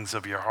groanings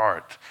of your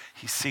heart.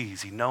 He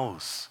sees. He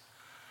knows.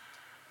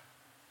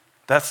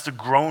 That's the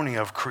groaning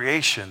of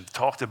creation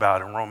talked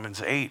about in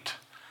Romans 8.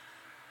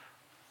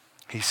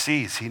 He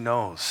sees. He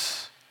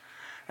knows.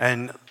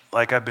 And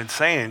like I've been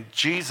saying,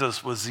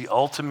 Jesus was the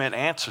ultimate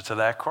answer to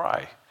that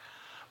cry.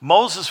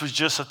 Moses was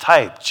just a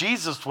type.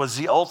 Jesus was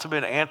the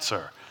ultimate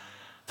answer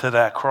to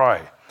that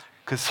cry.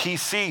 Because he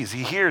sees,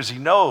 he hears, he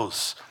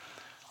knows.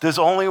 There's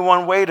only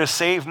one way to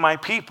save my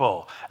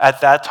people.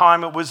 At that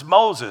time it was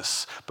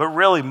Moses. But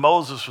really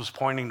Moses was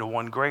pointing to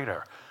one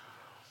greater,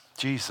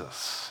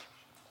 Jesus.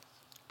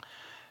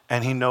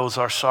 And he knows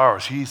our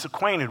sorrows. He's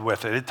acquainted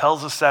with it. It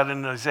tells us that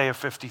in Isaiah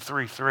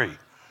 53:3. It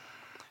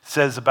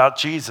says about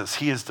Jesus,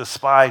 he is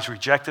despised,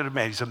 rejected of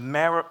men. He's a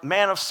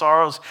man of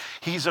sorrows.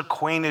 He's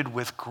acquainted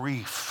with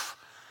grief.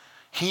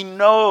 He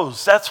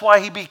knows. That's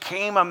why he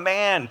became a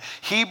man.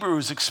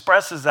 Hebrews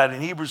expresses that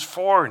in Hebrews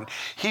 4 and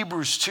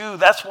Hebrews 2.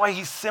 That's why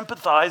he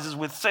sympathizes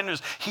with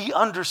sinners. He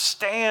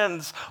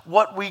understands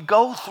what we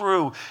go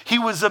through. He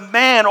was a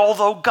man,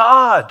 although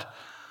God.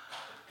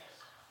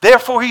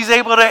 Therefore, he's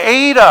able to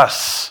aid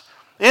us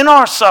in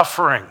our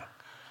suffering.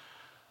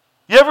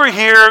 You ever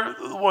hear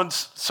when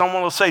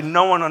someone will say,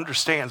 no one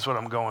understands what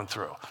I'm going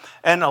through?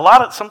 And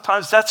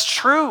sometimes that's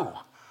true.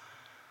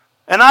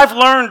 And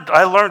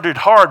I learned it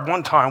hard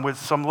one time with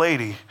some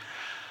lady.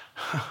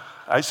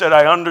 I said,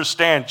 I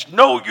understand.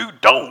 No, you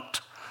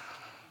don't.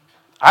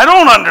 I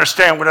don't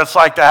understand what it's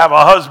like to have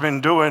a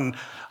husband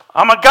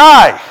I'm a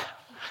guy.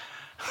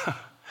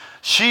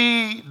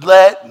 She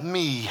let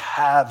me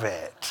have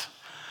it.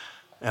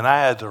 And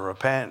I had to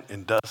repent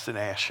in dust and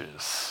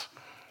ashes.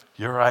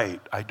 You're right,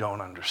 I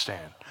don't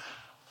understand.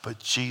 But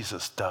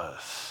Jesus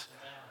does.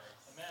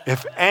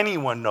 If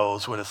anyone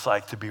knows what it's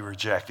like to be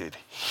rejected,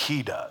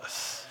 he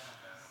does.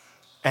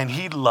 And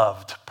he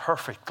loved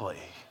perfectly.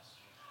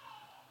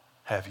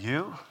 Have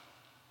you?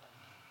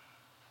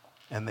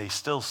 And they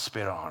still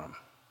spit on him.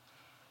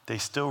 They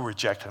still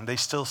reject him. They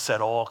still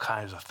said all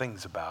kinds of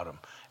things about him.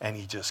 And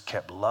he just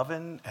kept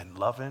loving and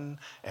loving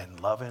and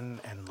loving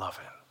and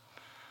loving.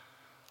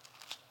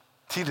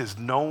 See, there's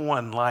no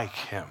one like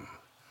him.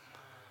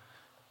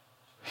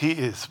 He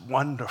is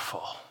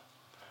wonderful.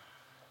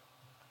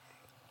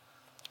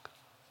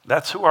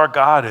 That's who our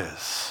God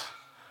is.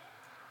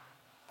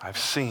 I've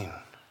seen.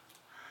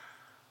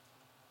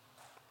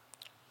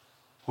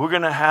 We're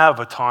going to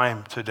have a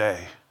time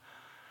today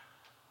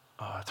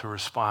to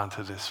respond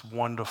to this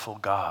wonderful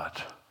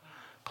God.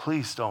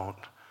 Please don't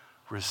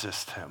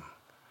resist him.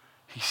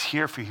 He's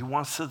here for you. He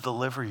wants to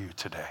deliver you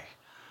today.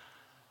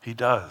 He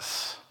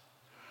does.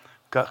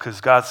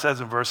 Because God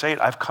says in verse 8,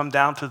 I've come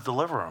down to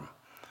deliver him.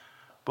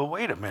 But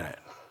wait a minute.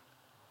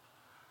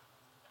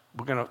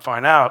 We're going to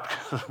find out.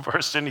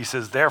 Verse 10, he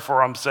says,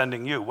 therefore I'm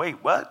sending you.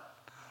 Wait, what?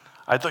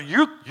 I thought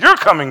you're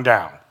coming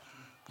down.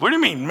 What do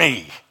you mean,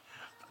 me?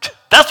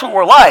 That's what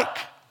we're like.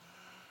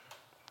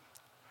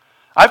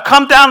 I've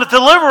come down to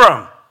deliver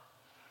them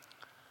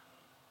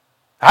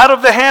out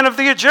of the hand of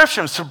the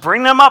Egyptians, to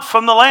bring them up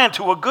from the land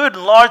to a good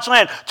and large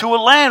land, to a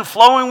land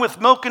flowing with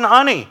milk and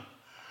honey,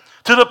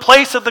 to the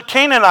place of the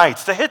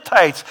Canaanites, the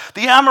Hittites,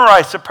 the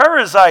Amorites, the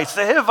Perizzites,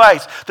 the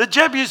Hivites, the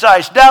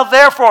Jebusites. Now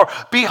therefore,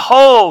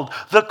 behold,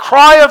 the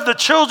cry of the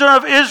children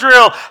of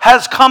Israel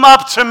has come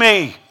up to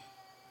me.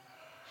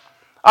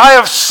 I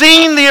have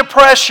seen the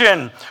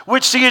oppression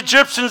which the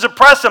Egyptians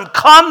oppress them.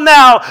 Come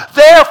now,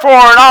 therefore,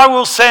 and I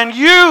will send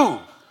you.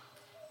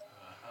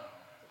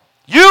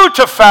 you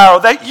to Pharaoh,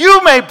 that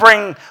you may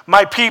bring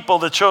my people,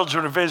 the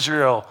children of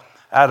Israel,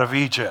 out of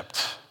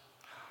Egypt.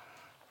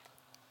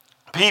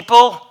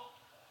 People,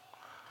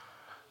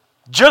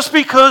 just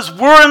because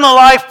we're in the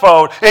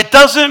lifeboat, it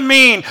doesn't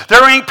mean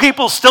there ain't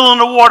people still in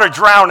the water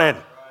drowning.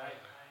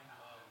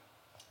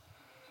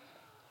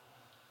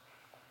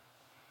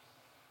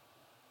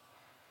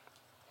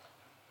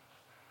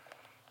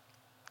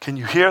 Can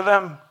you hear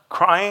them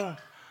crying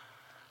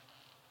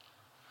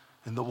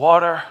in the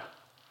water?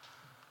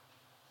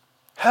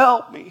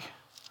 Help me.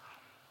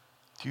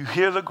 Do you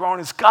hear the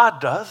groanings? God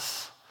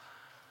does.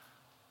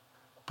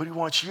 But he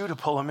wants you to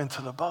pull them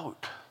into the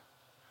boat.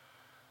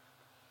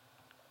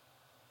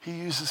 He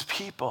uses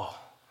people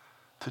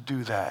to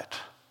do that.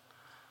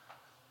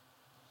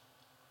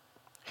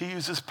 He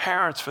uses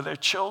parents for their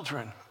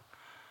children.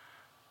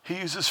 He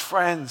uses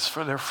friends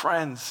for their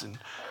friends and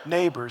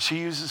neighbors. He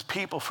uses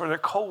people for their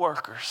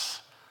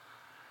coworkers.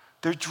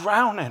 They're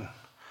drowning.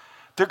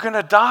 They're going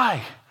to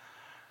die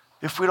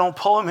if we don't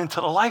pull them into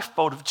the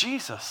lifeboat of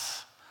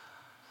Jesus.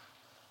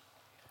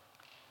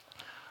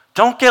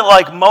 Don't get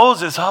like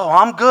Moses. Oh,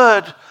 I'm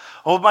good.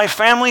 Oh, my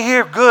family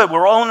here? Good.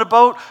 We're all in the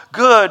boat?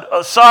 Good.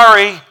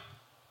 Sorry.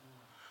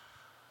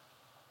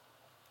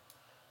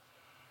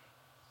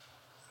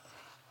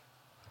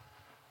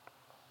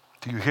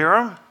 Do you hear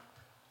him?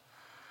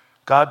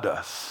 God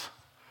does.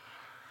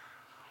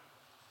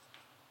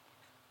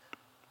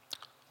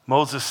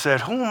 Moses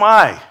said, who am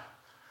I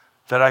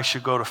that I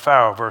should go to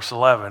Pharaoh, verse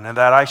 11, and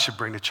that I should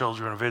bring the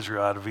children of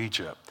Israel out of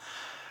Egypt?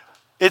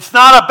 It's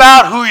not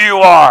about who you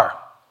are.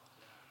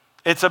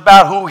 It's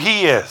about who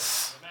he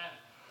is.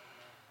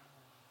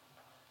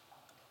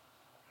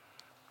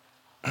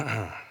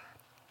 And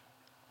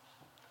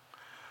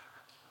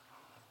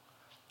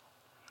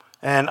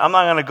I'm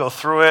not going to go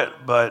through it,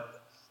 but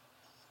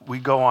we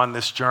go on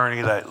this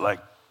journey that, like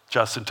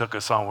Justin took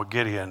us on with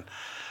Gideon,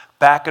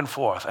 back and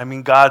forth. I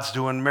mean, God's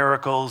doing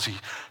miracles. He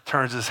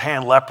turns his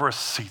hand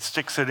leprous. He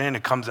sticks it in.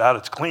 It comes out.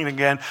 It's clean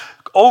again.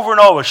 Over and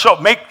over. Show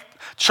me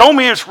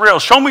it's real.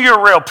 Show me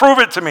you're real. Prove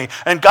it to me.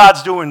 And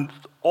God's doing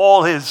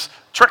all his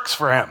tricks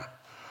for him.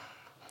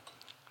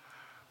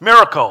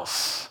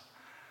 Miracles.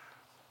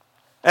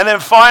 And then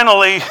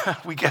finally,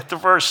 we get to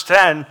verse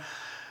 10,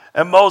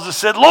 and Moses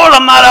said, Lord,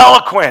 I'm not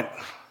eloquent,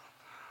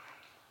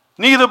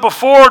 neither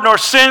before nor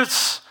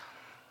since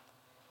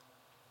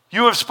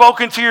you have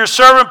spoken to your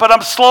servant, but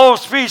I'm slow of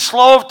speech,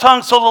 slow of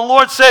tongue. So the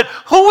Lord said,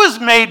 who has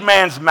made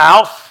man's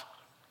mouth?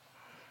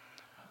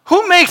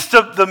 Who makes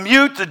the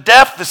mute, the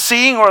deaf, the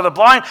seeing, or the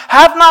blind?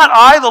 Have not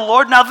I the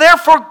Lord? Now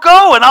therefore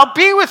go, and I'll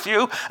be with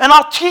you, and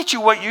I'll teach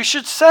you what you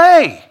should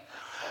say.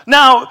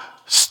 Now,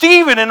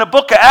 Stephen, in the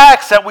book of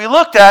Acts that we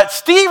looked at,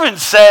 Stephen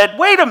said,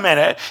 wait a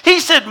minute. He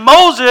said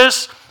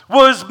Moses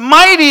was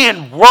mighty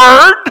in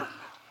word,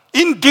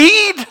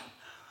 indeed.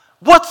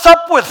 What's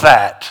up with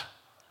that?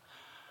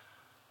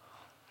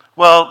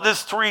 Well,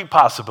 there's three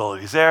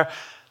possibilities there.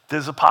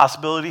 There's a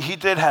possibility he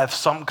did have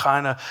some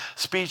kind of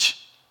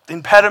speech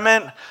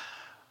impediment,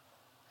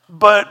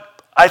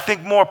 but I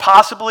think more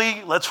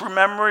possibly, let's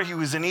remember, he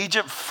was in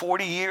Egypt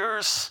 40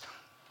 years,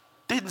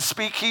 didn't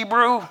speak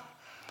Hebrew.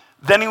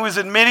 Then he was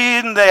in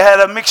Midian. They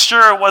had a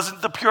mixture. It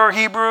wasn't the pure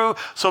Hebrew,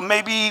 so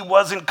maybe he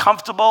wasn't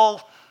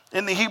comfortable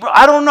in the Hebrew.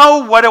 I don't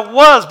know what it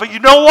was, but you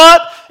know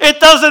what? It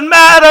doesn't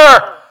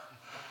matter.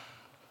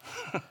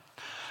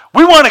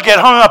 We want to get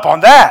hung up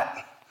on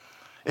that.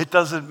 It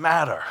doesn't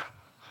matter.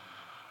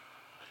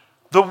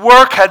 The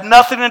work had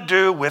nothing to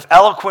do with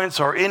eloquence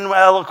or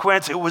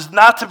ineloquence. It was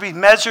not to be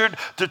measured,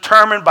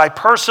 determined by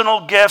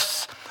personal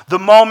gifts. The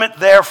moment,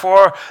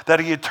 therefore, that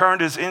he had turned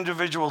his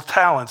individual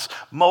talents,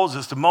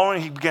 Moses, the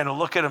moment he began to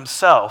look at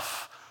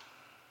himself,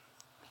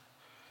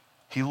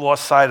 he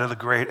lost sight of the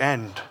great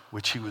end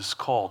which he was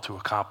called to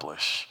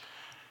accomplish.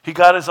 He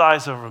got his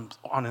eyes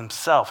on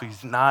himself.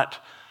 He's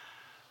not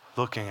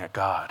looking at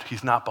God.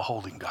 He's not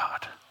beholding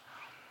God.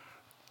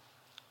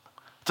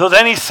 So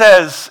then he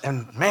says,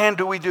 and man,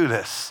 do we do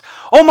this.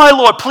 Oh, my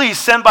Lord, please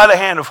send by the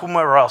hand of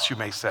whomever else you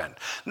may send.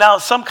 Now,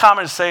 some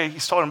commentators say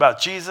he's talking about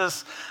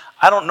Jesus.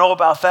 I don't know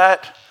about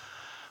that,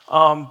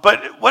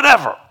 but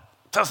whatever.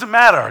 Doesn't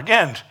matter.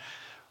 Again,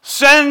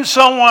 send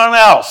someone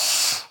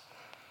else.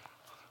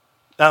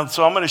 Now,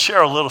 so I'm going to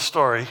share a little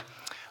story.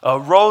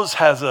 Rose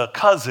has a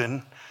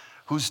cousin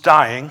who's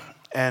dying,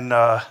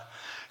 and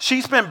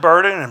she's been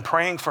burdened and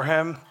praying for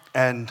him,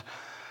 and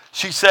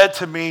she said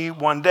to me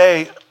one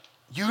day,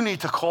 you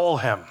need to call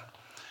him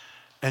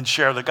and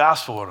share the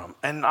gospel with him.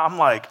 And I'm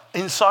like,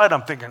 inside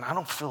I'm thinking, I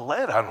don't feel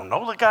led. I don't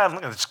know the guy. I'm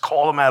going to just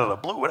call him out of the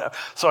blue, whatever.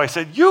 So I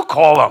said, you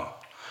call him.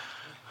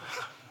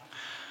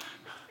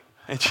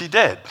 And she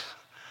did.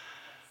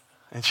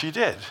 And she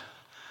did.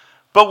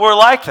 But we're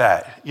like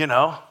that, you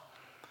know.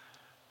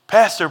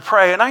 Pastor,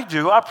 pray. And I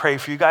do. I pray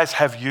for you guys.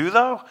 Have you,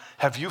 though?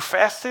 Have you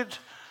fasted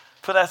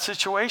for that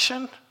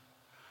situation?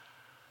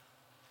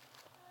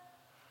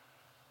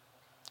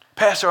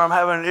 Pastor, I'm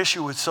having an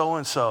issue with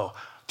so-and-so.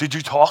 Did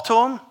you talk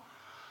to him?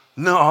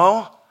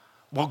 No.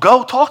 Well,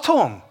 go talk to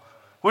him.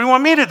 What do you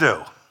want me to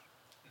do?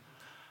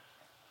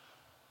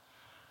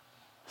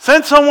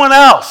 Send someone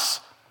else.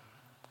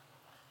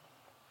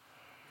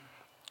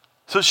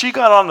 So she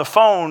got on the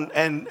phone,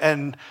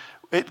 and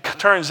it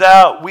turns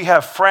out we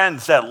have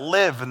friends that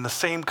live in the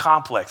same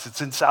complex.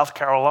 It's in South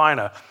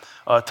Carolina,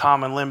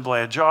 Tom and Lynn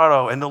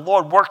Blangiardo, and the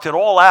Lord worked it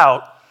all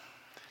out.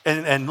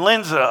 And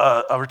Lynn's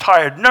a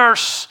retired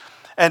nurse,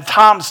 and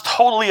Tom's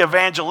totally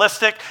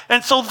evangelistic,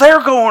 and so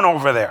they're going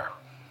over there.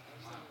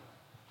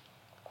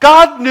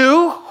 God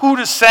knew who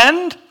to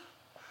send.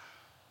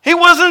 He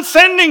wasn't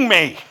sending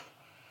me.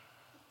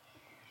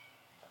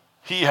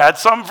 He had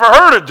something for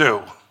her to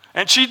do,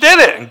 and she did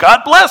it, and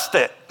God blessed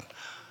it.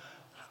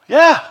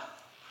 Yeah.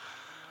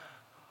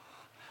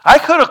 I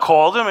could have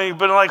called him, and he'd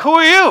been like, who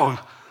are you?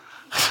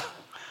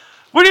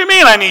 What do you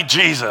mean I need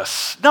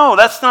Jesus? No,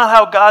 that's not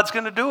how God's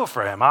going to do it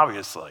for him,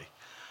 obviously.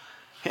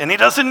 And he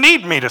doesn't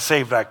need me to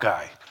save that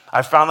guy.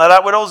 I found that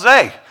out with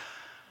Jose.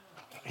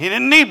 He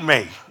didn't need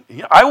me.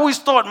 I always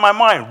thought in my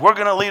mind, we're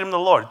going to lead him to the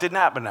Lord. It didn't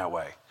happen that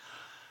way.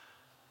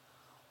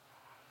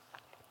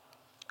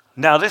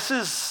 Now, this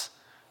is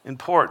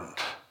important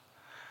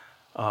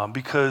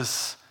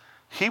because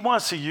he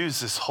wants to use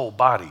this whole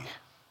body.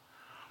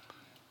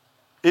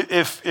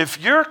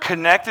 If you're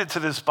connected to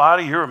this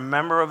body, you're a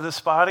member of this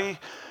body,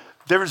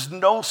 there's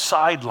no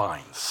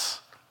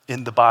sidelines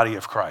in the body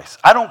of Christ.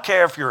 I don't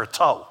care if you're a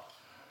toe.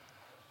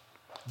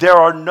 There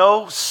are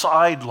no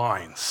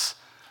sidelines.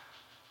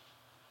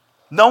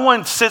 No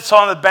one sits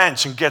on the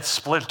bench and gets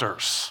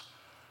splinters.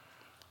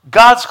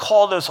 God's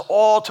called us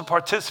all to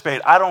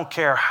participate. I don't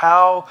care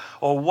how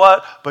or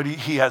what, but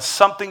he has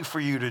something for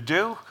you to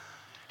do.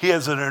 He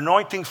has an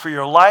anointing for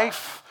your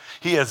life.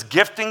 He has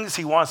giftings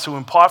he wants to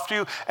impart to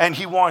you, and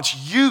he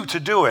wants you to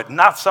do it,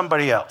 not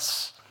somebody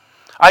else.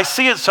 I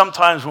see it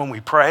sometimes when we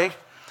pray,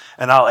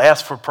 and I'll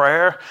ask for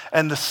prayer,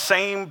 and the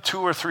same 2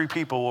 or 3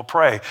 people will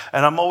pray.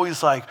 And I'm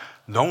always like,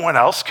 no one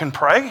else can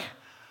pray?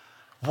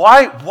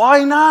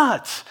 Why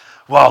not?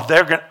 Well,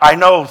 I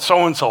know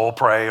so-and-so will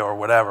pray or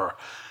whatever.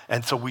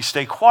 And so we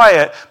stay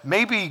quiet.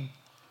 Maybe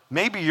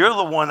you're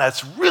the one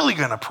that's really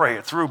going to pray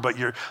it through, but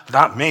you're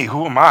not me.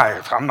 Who am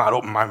I? I'm not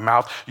opening my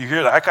mouth. You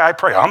hear that guy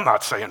pray? I'm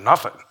not saying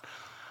nothing.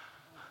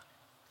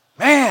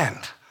 Man.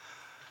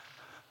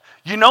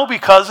 You know,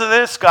 because of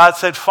this, God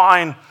said,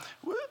 fine,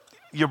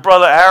 your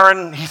brother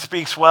Aaron, he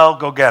speaks well,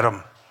 go get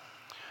him.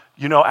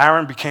 You know,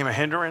 Aaron became a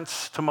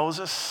hindrance to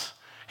Moses.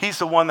 He's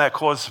the one that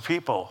caused the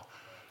people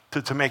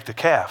to make the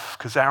calf,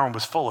 because Aaron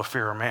was full of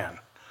fear of man.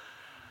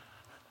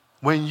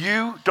 When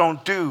you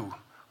don't do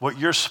what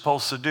you're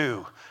supposed to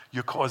do,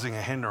 you're causing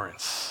a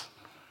hindrance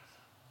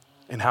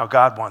in how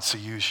God wants to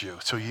use you.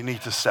 So you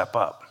need to step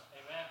up.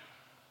 Amen.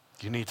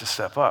 You need to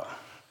step up.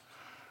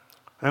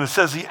 And it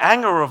says the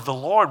anger of the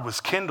Lord was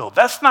kindled.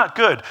 That's not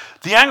good.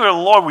 The anger of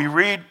the Lord, we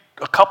read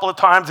a couple of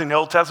times in the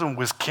Old Testament,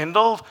 was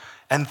kindled,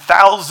 and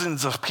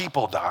thousands of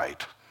people died.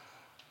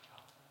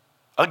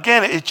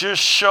 Again, it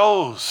just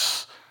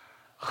shows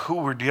who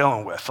we're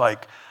dealing with.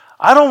 Like,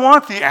 I don't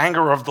want the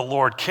anger of the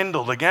Lord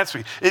kindled against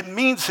me. It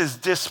means his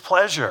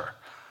displeasure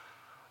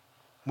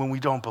when we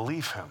don't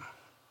believe him,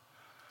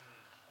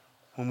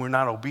 when we're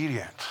not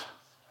obedient.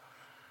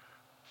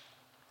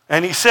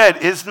 And he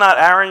said, is not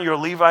Aaron your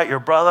Levite, your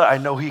brother? I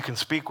know he can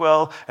speak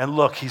well. And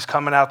look, he's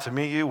coming out to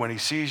meet you. When he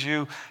sees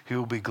you, he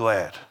will be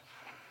glad.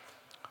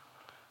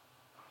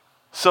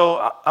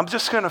 So I'm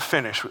just going to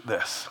finish with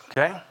this,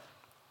 okay?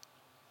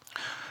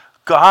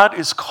 God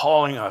is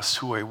calling us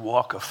to a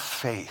walk of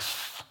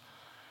faith.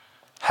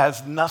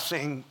 Has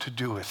nothing to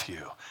do with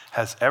you.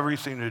 Has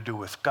everything to do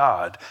with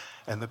God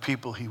and the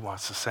people he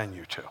wants to send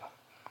you to.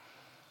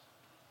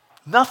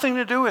 Nothing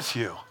to do with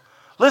you.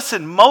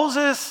 Listen,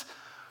 Moses,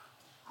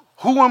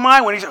 who am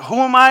I? When he said, who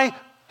am I?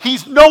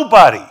 He's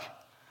nobody.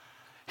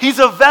 He's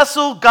a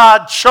vessel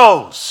God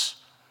chose.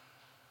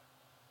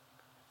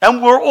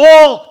 And we're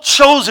all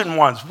chosen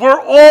ones.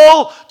 We're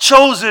all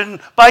chosen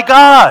by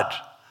God.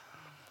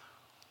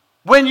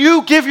 When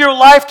you give your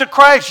life to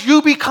Christ,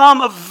 you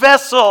become a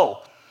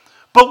vessel.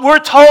 But we're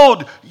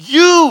told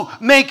you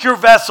make your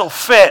vessel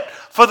fit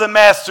for the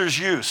master's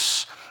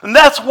use. And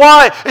that's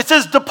why it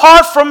says,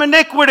 depart from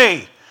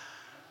iniquity.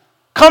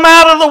 Come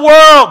out of the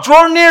world.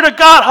 Draw near to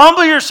God.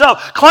 Humble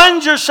yourself.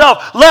 Cleanse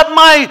yourself. Let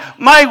my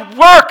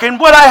work and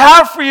what I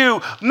have for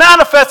you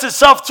manifest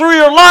itself through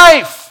your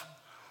life.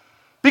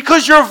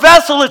 Because your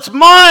vessel, it's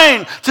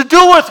mine to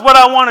do with what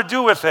I want to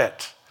do with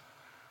it.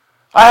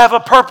 I have a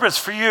purpose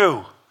for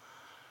you.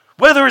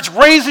 Whether it's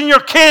raising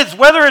your kids,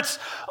 whether it's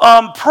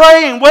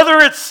praying, whether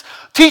it's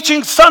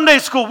teaching Sunday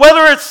school,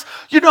 whether it's,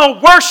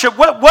 worship,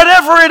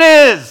 whatever it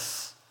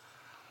is,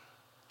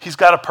 he's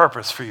got a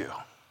purpose for you.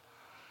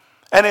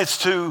 And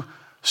it's to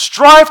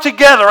strive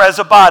together as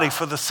a body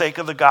for the sake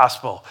of the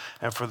gospel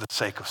and for the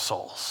sake of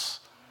souls.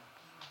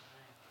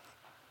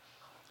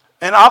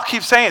 And I'll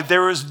keep saying,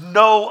 there is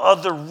no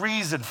other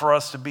reason for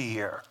us to be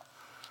here.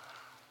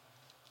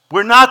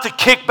 We're not to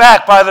kick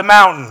back by the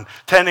mountain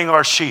tending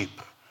our sheep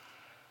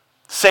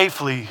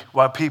safely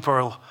while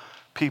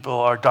people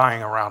are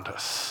dying around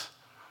us.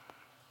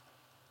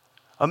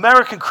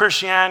 American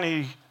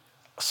Christianity,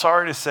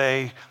 sorry to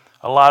say,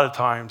 a lot of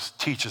times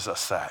teaches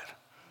us that.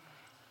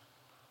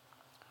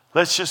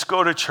 Let's just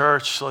go to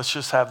church. Let's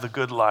just have the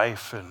good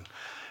life. And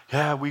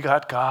yeah, we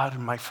got God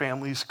and my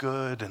family's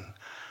good. And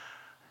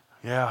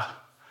yeah,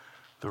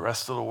 the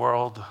rest of the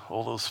world,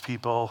 all those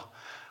people,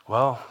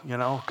 well,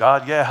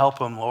 God, yeah, help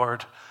them,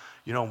 Lord.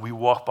 We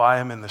walk by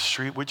them in the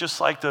street. We're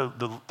just like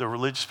the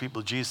religious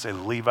people. Jesus said,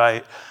 the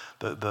Levite,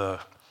 the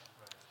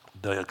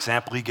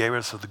example he gave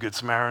us of the Good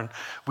Samaritan.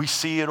 We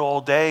see it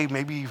all day.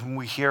 Maybe even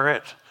we hear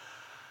it.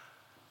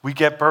 We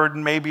get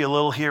burdened maybe a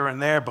little here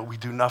and there, but we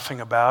do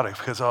nothing about it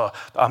because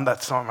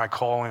that's not my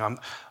calling.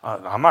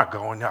 I'm not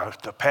going.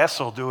 The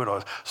pastor will do it,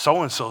 or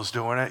so-and-so's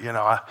doing it.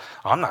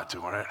 I'm not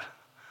doing it.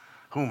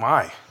 Who am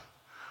I?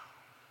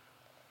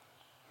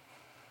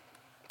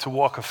 It's a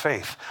walk of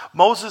faith.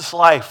 Moses'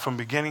 life from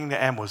beginning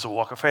to end was a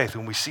walk of faith,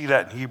 and we see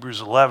that in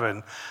Hebrews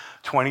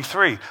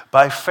 11:23.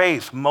 By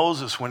faith,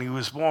 Moses, when he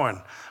was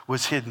born,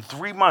 was hidden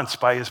 3 months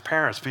by his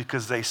parents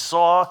because they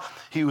saw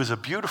he was a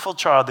beautiful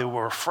child. They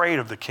were afraid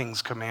of the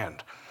king's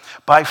command.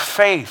 By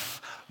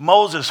faith,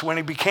 Moses, when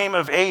he became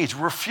of age,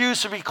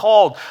 refused to be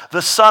called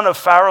the son of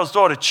Pharaoh's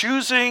daughter,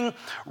 choosing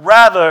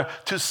rather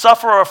to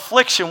suffer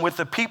affliction with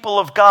the people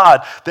of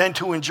God than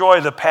to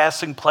enjoy the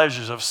passing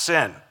pleasures of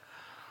sin.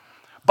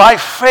 By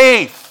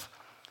faith,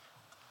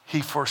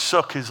 he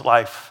forsook his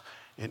life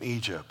in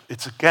Egypt.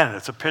 It's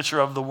a picture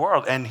of the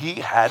world, and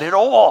he had it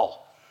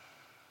all.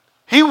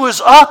 He was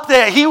up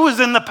there. He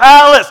was in the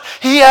palace.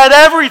 He had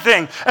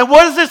everything. And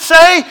what does it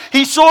say?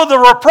 He saw the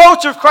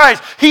reproach of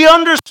Christ. He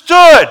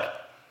understood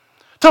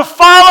to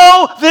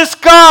follow this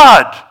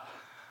God.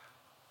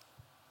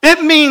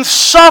 It means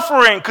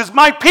suffering because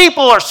my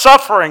people are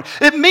suffering.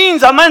 It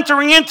means I'm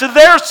entering into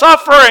their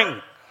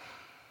suffering.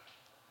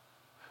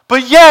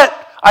 But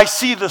yet, I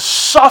see the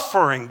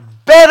suffering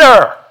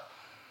better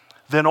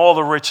than all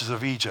the riches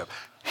of Egypt.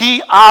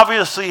 He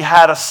obviously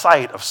had a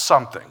sight of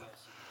something.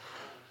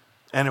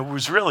 And it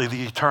was really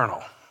the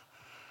eternal.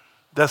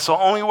 That's the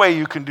only way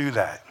you can do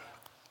that.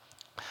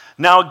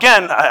 Now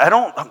again,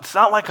 it's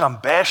not like I'm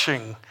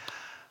bashing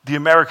the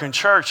American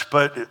church,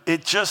 but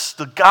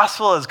the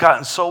gospel has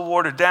gotten so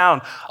watered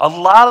down. A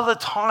lot of the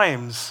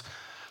times,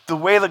 the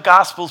way the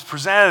gospel is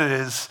presented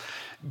is,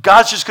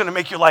 God's just going to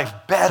make your life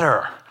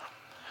better.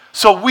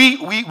 So we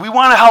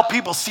want to help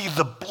people see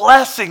the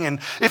blessing, and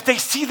if they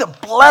see the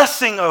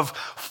blessing of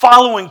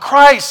following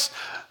Christ,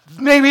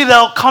 maybe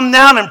they'll come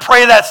down and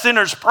pray that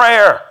sinner's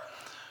prayer.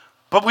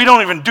 But we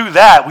don't even do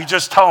that. We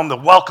just tell them to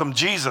welcome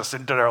Jesus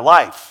into their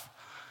life.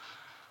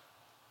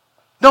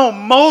 No,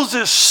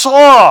 Moses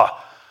saw,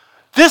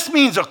 this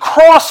means a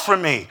cross for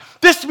me.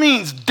 This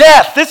means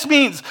death. This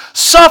means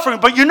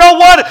suffering. But you know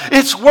what?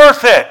 It's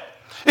worth it.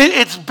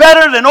 It's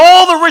better than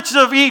all the riches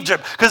of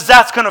Egypt because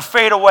that's going to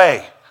fade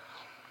away.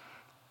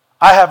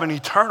 I have an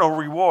eternal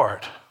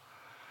reward.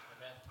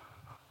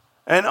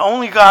 And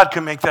only God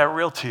can make that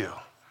real to you.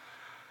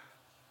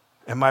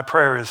 And my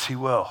prayer is He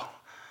will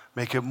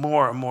make it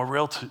more and more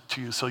real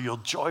to you so you'll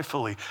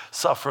joyfully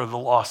suffer the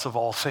loss of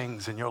all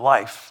things in your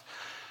life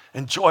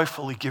and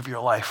joyfully give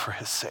your life for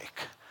His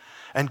sake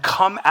and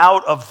come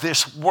out of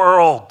this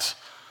world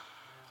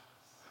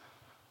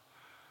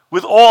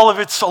with all of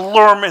its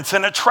allurements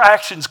and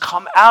attractions.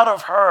 Come out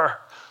of her,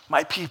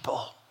 my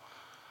people.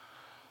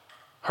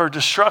 Her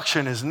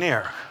destruction is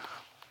near.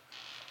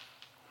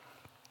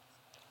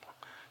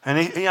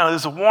 And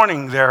there's a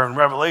warning there in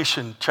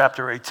Revelation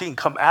chapter 18.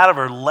 Come out of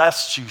her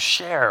lest you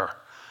share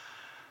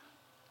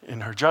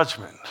in her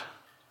judgment.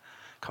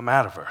 Come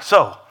out of her.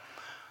 So,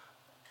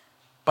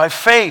 by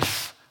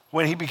faith,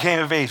 when he became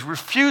of age,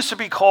 refused to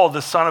be called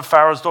the son of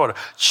Pharaoh's daughter,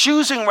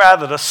 choosing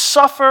rather to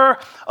suffer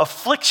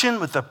affliction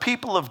with the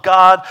people of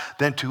God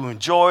than to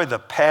enjoy the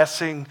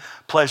passing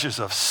pleasures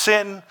of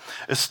sin,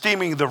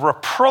 esteeming the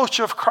reproach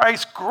of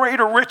Christ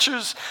greater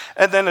riches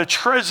and than the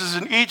treasures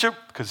in Egypt,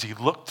 because he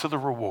looked to the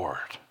reward.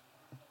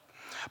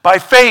 By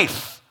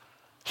faith,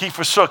 he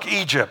forsook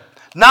Egypt,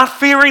 not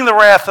fearing the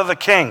wrath of the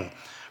king,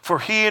 for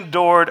he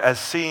endured as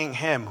seeing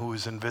him who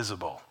is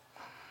invisible.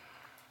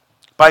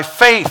 By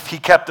faith, he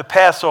kept the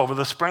Passover,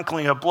 the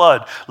sprinkling of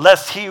blood,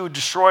 lest he who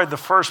destroyed the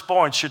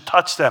firstborn should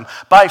touch them.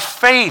 By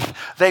faith,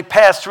 they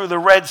passed through the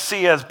Red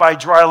Sea as by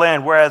dry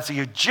land, whereas the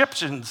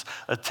Egyptians,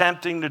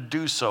 attempting to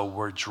do so,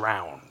 were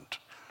drowned.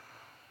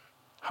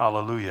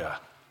 Hallelujah.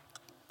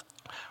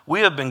 We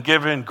have been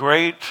given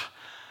great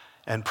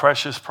and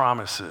precious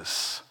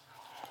promises.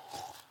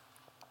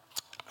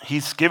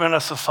 He's given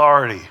us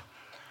authority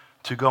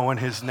to go in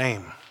his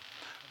name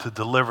to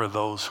deliver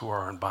those who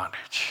are in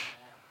bondage.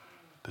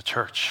 The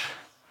church.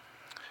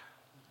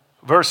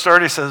 Verse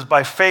 30 says,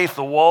 by faith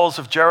the walls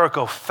of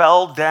Jericho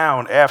fell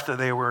down after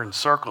they were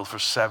encircled for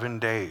 7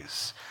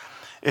 days.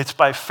 It's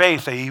by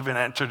faith they even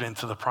entered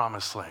into the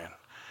promised land.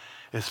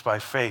 It's by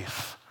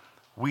faith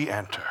we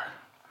enter.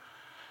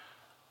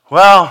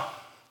 Well,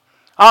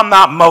 I'm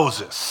not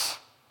Moses.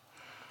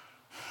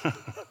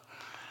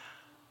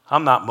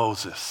 I'm not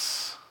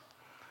Moses.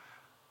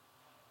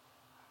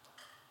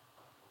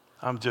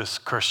 I'm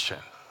just Christian.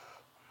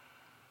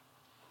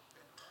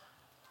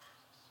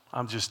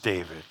 I'm just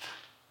David.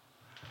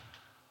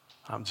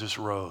 I'm just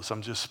Rose.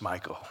 I'm just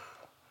Michael.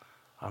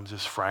 I'm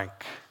just Frank.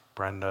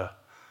 Brenda,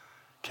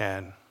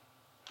 Ken.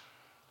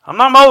 I'm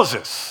not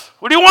Moses.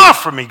 What do you want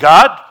from me,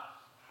 God?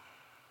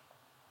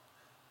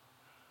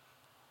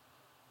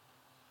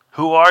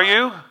 Who are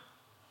you?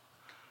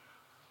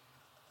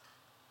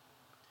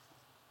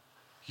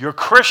 You're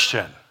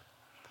Christian.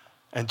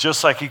 And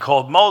just like he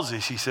called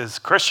Moses, he says,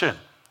 Christian,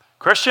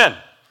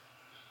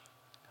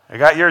 I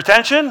got your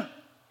attention?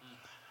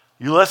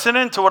 You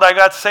listening to what I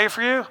got to say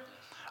for you?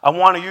 I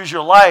want to use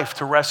your life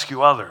to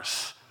rescue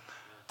others.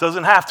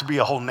 Doesn't have to be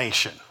a whole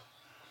nation.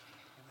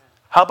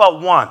 How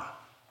about one?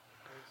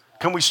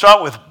 Can we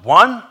start with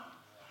one?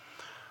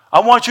 I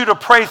want you to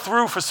pray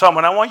through for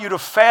someone. I want you to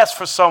fast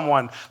for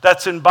someone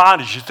that's in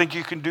bondage. You think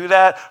you can do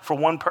that for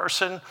one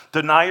person?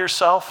 Deny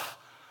yourself?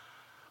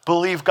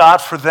 Believe God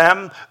for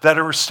them that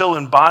are still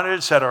in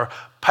bondage, that are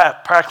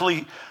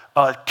practically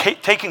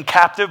taken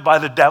captive by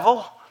the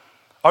devil?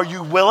 Are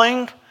you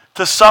willing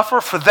to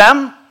suffer for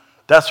them?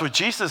 That's what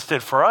Jesus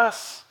did for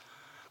us.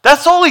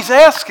 That's all he's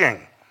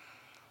asking.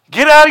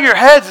 Get out of your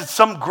heads. It's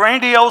some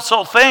grandiose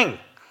thing.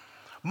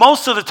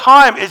 Most of the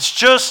time, it's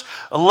just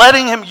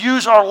letting him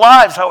use our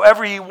lives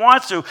however he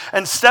wants to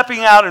and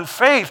stepping out in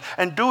faith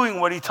and doing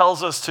what he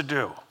tells us to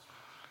do.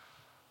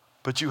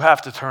 But you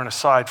have to turn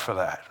aside for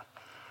that.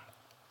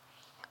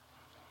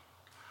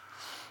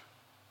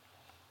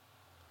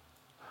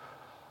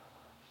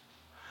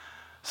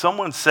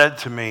 Someone said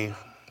to me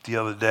the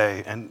other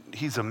day, and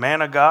he's a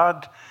man of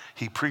God,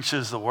 he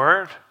preaches the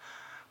word,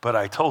 but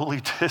I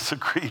totally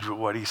disagreed with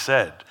what he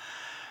said.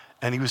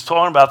 And he was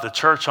talking about the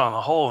church on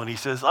the whole, and he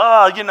says,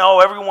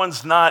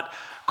 everyone's not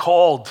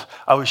called.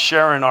 I was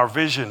sharing our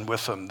vision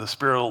with him. The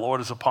Spirit of the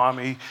Lord is upon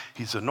me.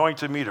 He's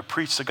anointed me to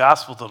preach the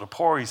gospel to the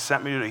poor. He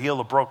sent me to heal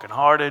the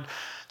brokenhearted,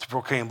 to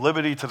proclaim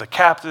liberty to the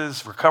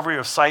captives, recovery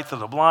of sight to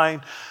the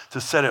blind, to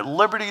set at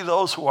liberty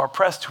those who are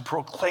oppressed, to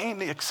proclaim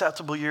the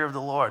acceptable year of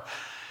the Lord.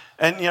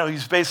 And,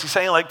 he's basically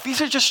saying, these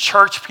are just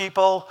church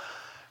people.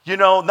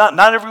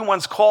 Not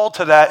everyone's called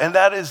to that, and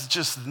that is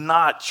just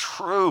not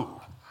true.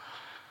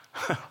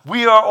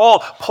 We are all,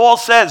 Paul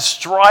says,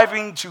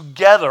 striving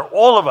together,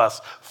 all of us,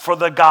 for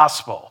the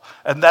gospel.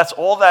 And that's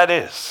all that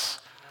is.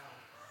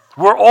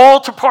 We're all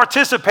to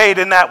participate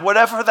in that,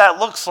 whatever that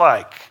looks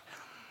like.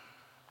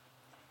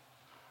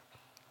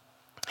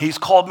 He's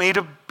called me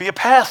to be a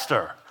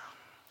pastor.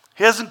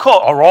 He hasn't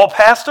called, are all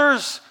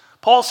pastors?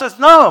 Paul says,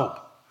 no.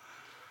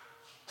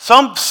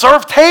 Some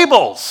serve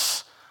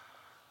tables.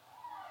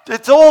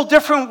 It's all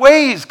different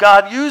ways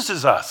God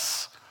uses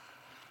us.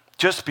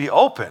 Just be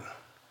open.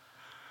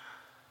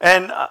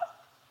 And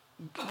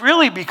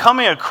really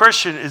becoming a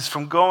Christian is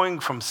from going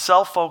from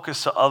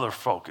self-focus to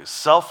other-focus,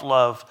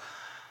 self-love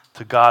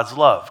to God's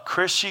love.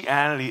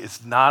 Christianity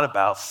is not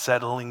about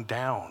settling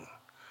down.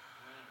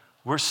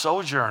 We're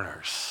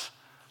sojourners.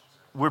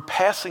 We're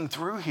passing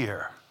through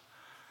here.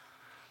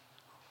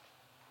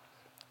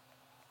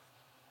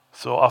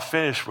 So I'll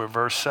finish with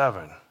verse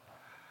 7.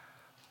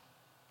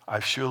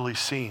 I've surely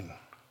seen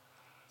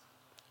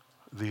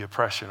the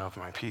oppression of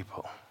my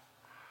people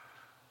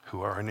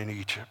who are in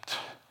Egypt.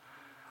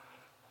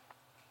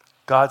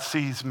 God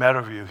sees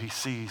Meadowview. He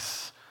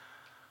sees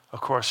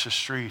across the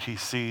street. He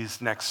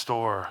sees next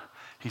door.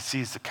 He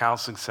sees the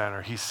counseling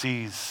center. He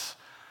sees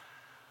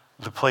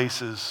the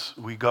places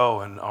we go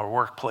and our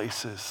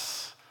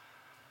workplaces.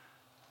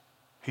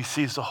 He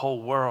sees the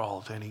whole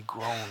world and he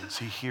groans.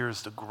 He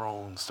hears the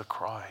groans, the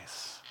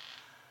cries.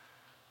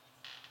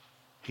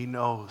 He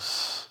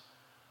knows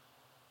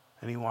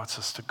and he wants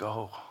us to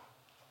go.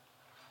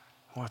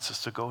 He wants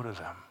us to go to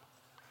them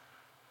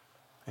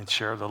and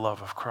share the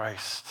love of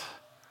Christ.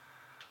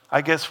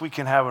 I guess we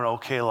can have an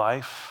okay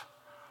life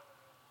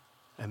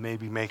and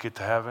maybe make it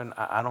to heaven.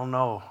 I don't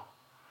know.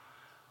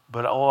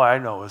 But all I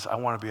know is I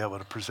want to be able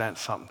to present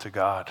something to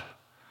God.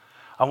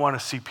 I want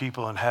to see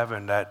people in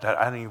heaven that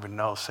I didn't even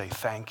know say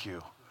thank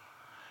you.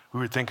 We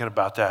were thinking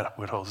about that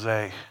with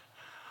Jose.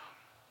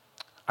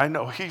 I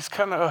know he's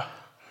going to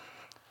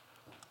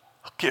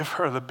give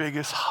her the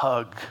biggest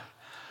hug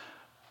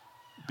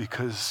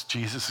because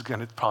Jesus is going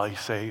to probably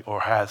say,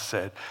 or has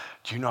said,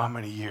 do you know how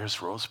many years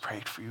Rose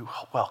prayed for you?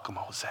 Welcome,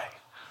 Jose.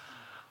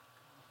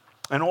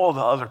 And all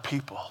the other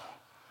people.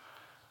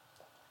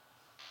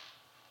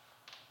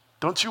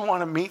 Don't you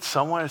want to meet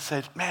someone that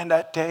said, man,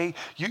 that day,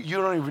 you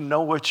don't even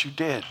know what you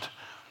did.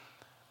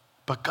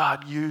 But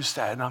God used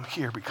that, and I'm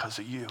here because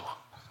of you.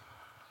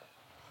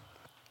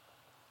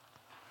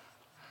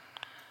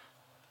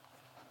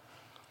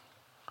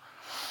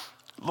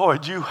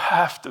 Lord, you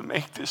have to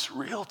make this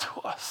real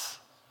to us.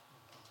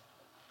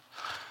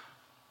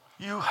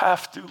 You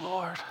have to,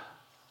 Lord.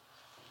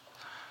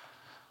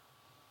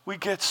 We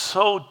get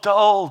so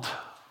dulled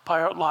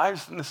by our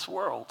lives in this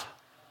world.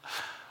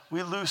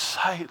 We lose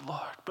sight,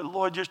 Lord. But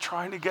Lord, you're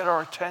trying to get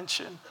our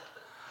attention.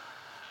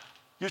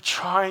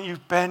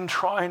 You've been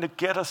trying to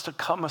get us to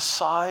come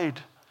aside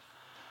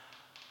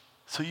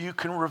so you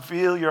can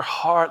reveal your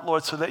heart,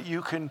 Lord, so that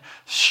you can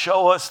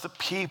show us the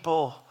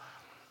people,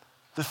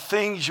 the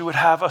things you would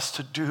have us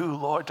to do,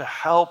 Lord, to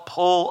help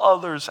pull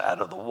others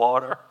out of the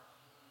water.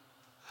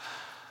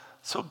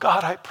 So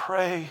God, I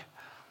pray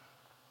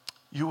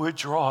you would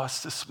draw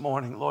us this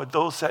morning, Lord,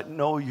 those that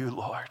know you,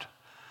 Lord.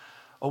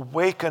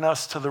 Awaken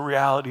us to the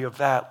reality of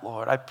that,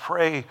 Lord. I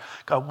pray,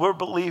 God, we're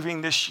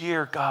believing this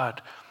year,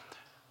 God,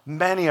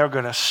 many are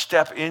going to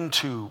step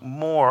into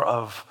more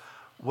of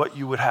what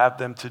you would have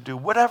them to do,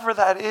 whatever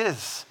that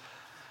is.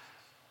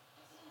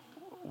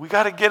 We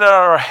got to get out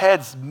of our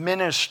heads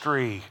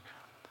ministry.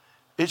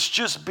 It's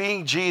just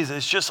being Jesus.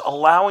 It's just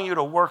allowing you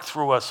to work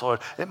through us, Lord.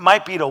 It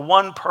might be to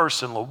one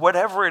person, Lord.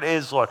 Whatever it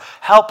is, Lord,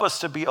 help us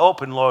to be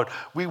open, Lord.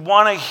 We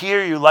want to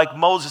hear you like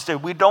Moses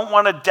did. We don't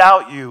want to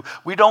doubt you.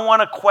 We don't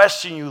want to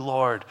question you,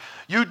 Lord.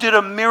 You did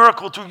a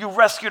miracle through. You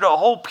rescued a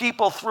whole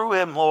people through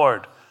him,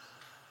 Lord.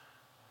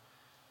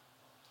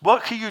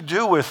 What can you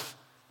do with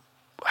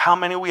how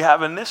many we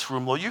have in this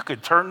room? Well, you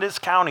could turn this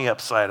county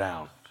upside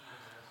down.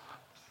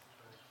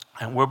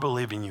 And we're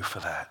believing you for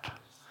that.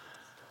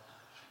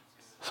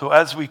 So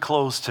as we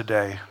close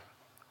today,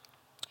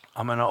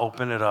 I'm going to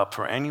open it up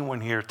for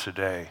anyone here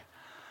today.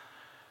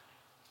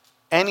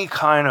 Any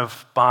kind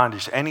of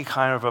bondage, any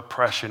kind of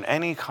oppression,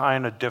 any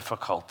kind of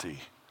difficulty.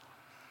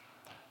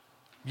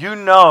 You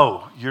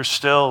know you're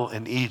still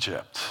in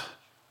Egypt.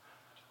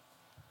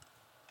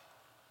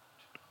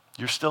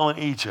 You're still in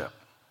Egypt.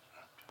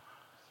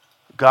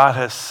 God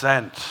has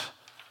sent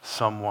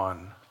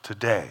someone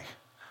today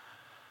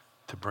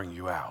to bring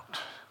you out.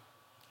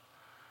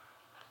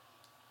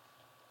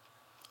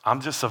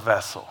 I'm just a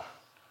vessel.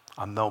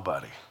 I'm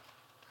nobody.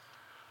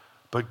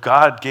 But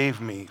God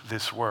gave me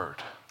this word.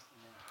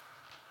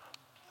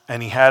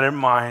 And he had in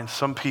mind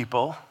some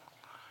people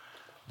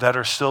that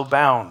are still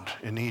bound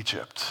in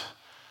Egypt.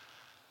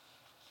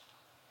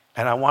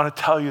 And I want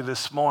to tell you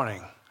this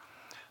morning,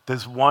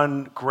 there's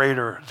one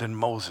greater than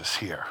Moses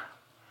here.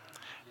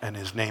 And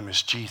his name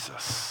is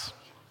Jesus.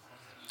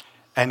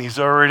 And he's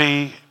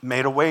already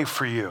made a way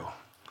for you.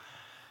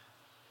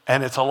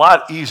 And it's a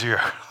lot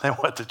easier than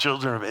what the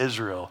children of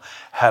Israel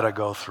had to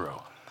go through.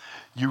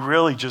 You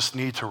really just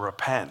need to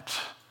repent.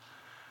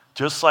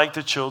 Just like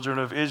the children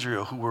of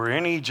Israel who were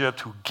in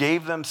Egypt, who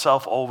gave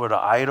themselves over to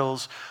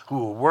idols,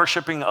 who were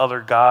worshiping other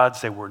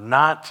gods. They were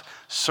not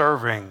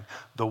serving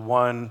the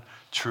one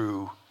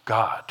true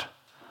God.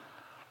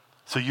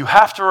 So you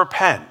have to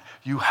repent.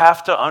 You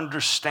have to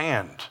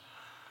understand.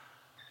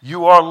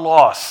 You are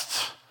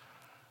lost.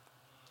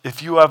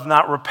 If you have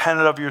not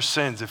repented of your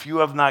sins, if you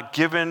have not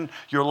given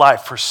your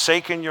life,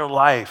 forsaken your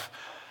life,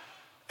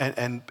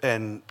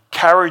 and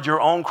carried your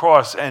own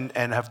cross and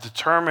have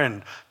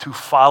determined to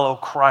follow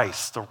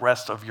Christ the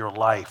rest of your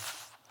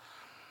life,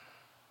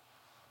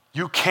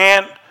 you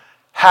can't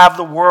have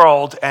the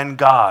world and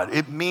God.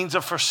 It means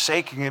a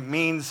forsaking. It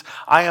means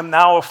I am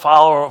now a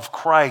follower of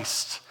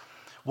Christ.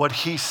 What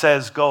he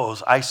says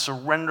goes. I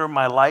surrender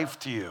my life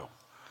to you.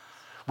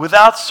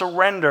 Without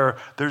surrender,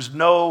 there's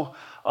no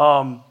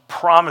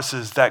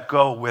promises that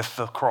go with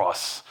the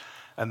cross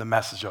and the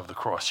message of the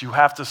cross. You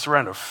have to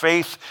surrender.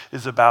 Faith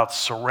is about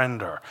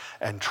surrender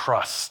and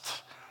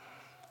trust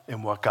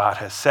in what God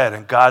has said.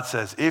 And God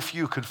says, if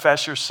you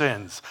confess your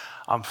sins,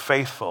 I'm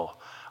faithful,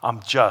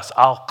 I'm just,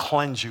 I'll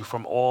cleanse you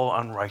from all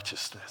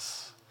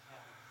unrighteousness.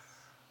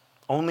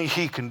 Only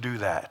he can do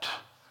that.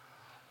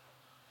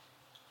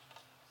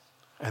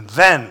 And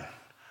then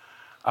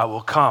I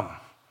will come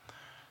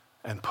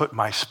and put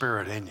my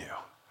spirit in you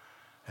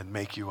and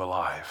make you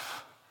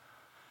alive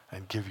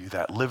and give you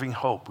that living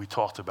hope we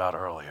talked about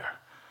earlier.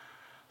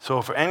 So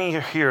if any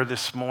are here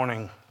this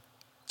morning,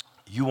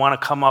 you want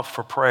to come up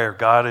for prayer,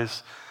 God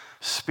is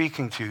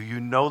speaking to you. You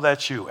know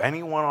that's you.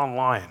 Anyone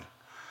online,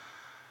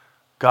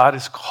 God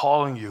is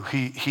calling you.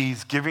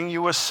 He's giving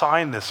you a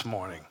sign this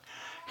morning.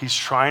 He's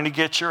trying to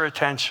get your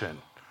attention.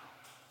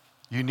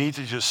 You need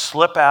to just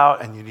slip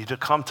out and you need to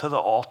come to the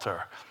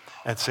altar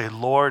and say,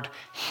 Lord,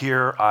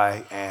 here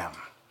I am.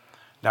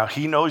 Now,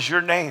 he knows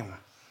your name.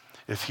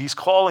 If he's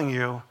calling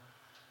you,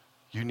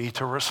 you need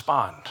to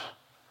respond.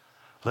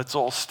 Let's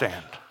all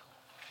stand.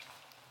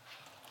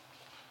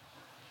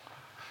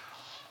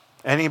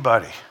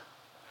 Anybody?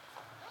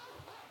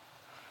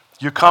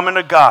 You're coming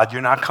to God.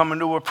 You're not coming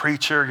to a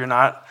preacher. You're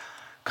not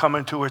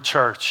coming to a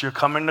church. You're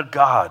coming to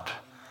God.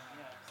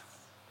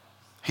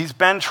 He's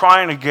been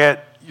trying to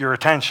get your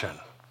attention.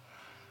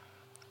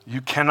 You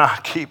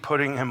cannot keep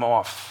putting him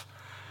off.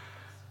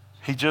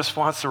 He just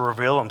wants to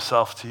reveal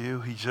himself to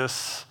you. He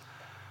just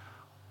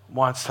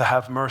wants to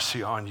have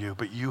mercy on you,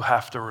 but you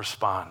have to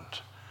respond.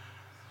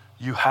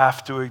 You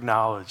have to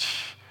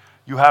acknowledge.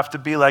 You have to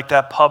be like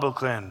that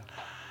publican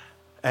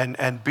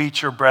and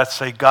beat your breath,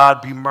 say,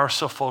 God, be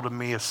merciful to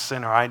me, a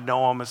sinner. I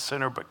know I'm a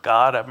sinner, but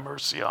God, have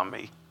mercy on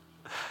me.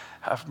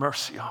 Have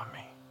mercy on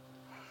me.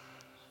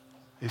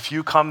 If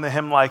you come to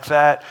him like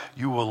that,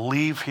 you will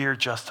leave here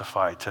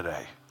justified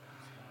today.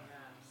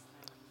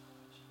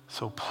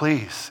 So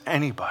please,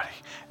 anybody,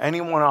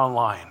 anyone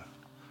online,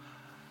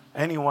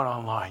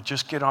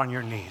 just get on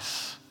your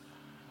knees.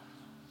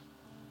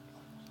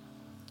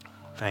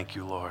 Thank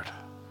you, Lord.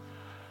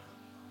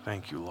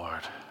 Thank you,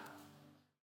 Lord.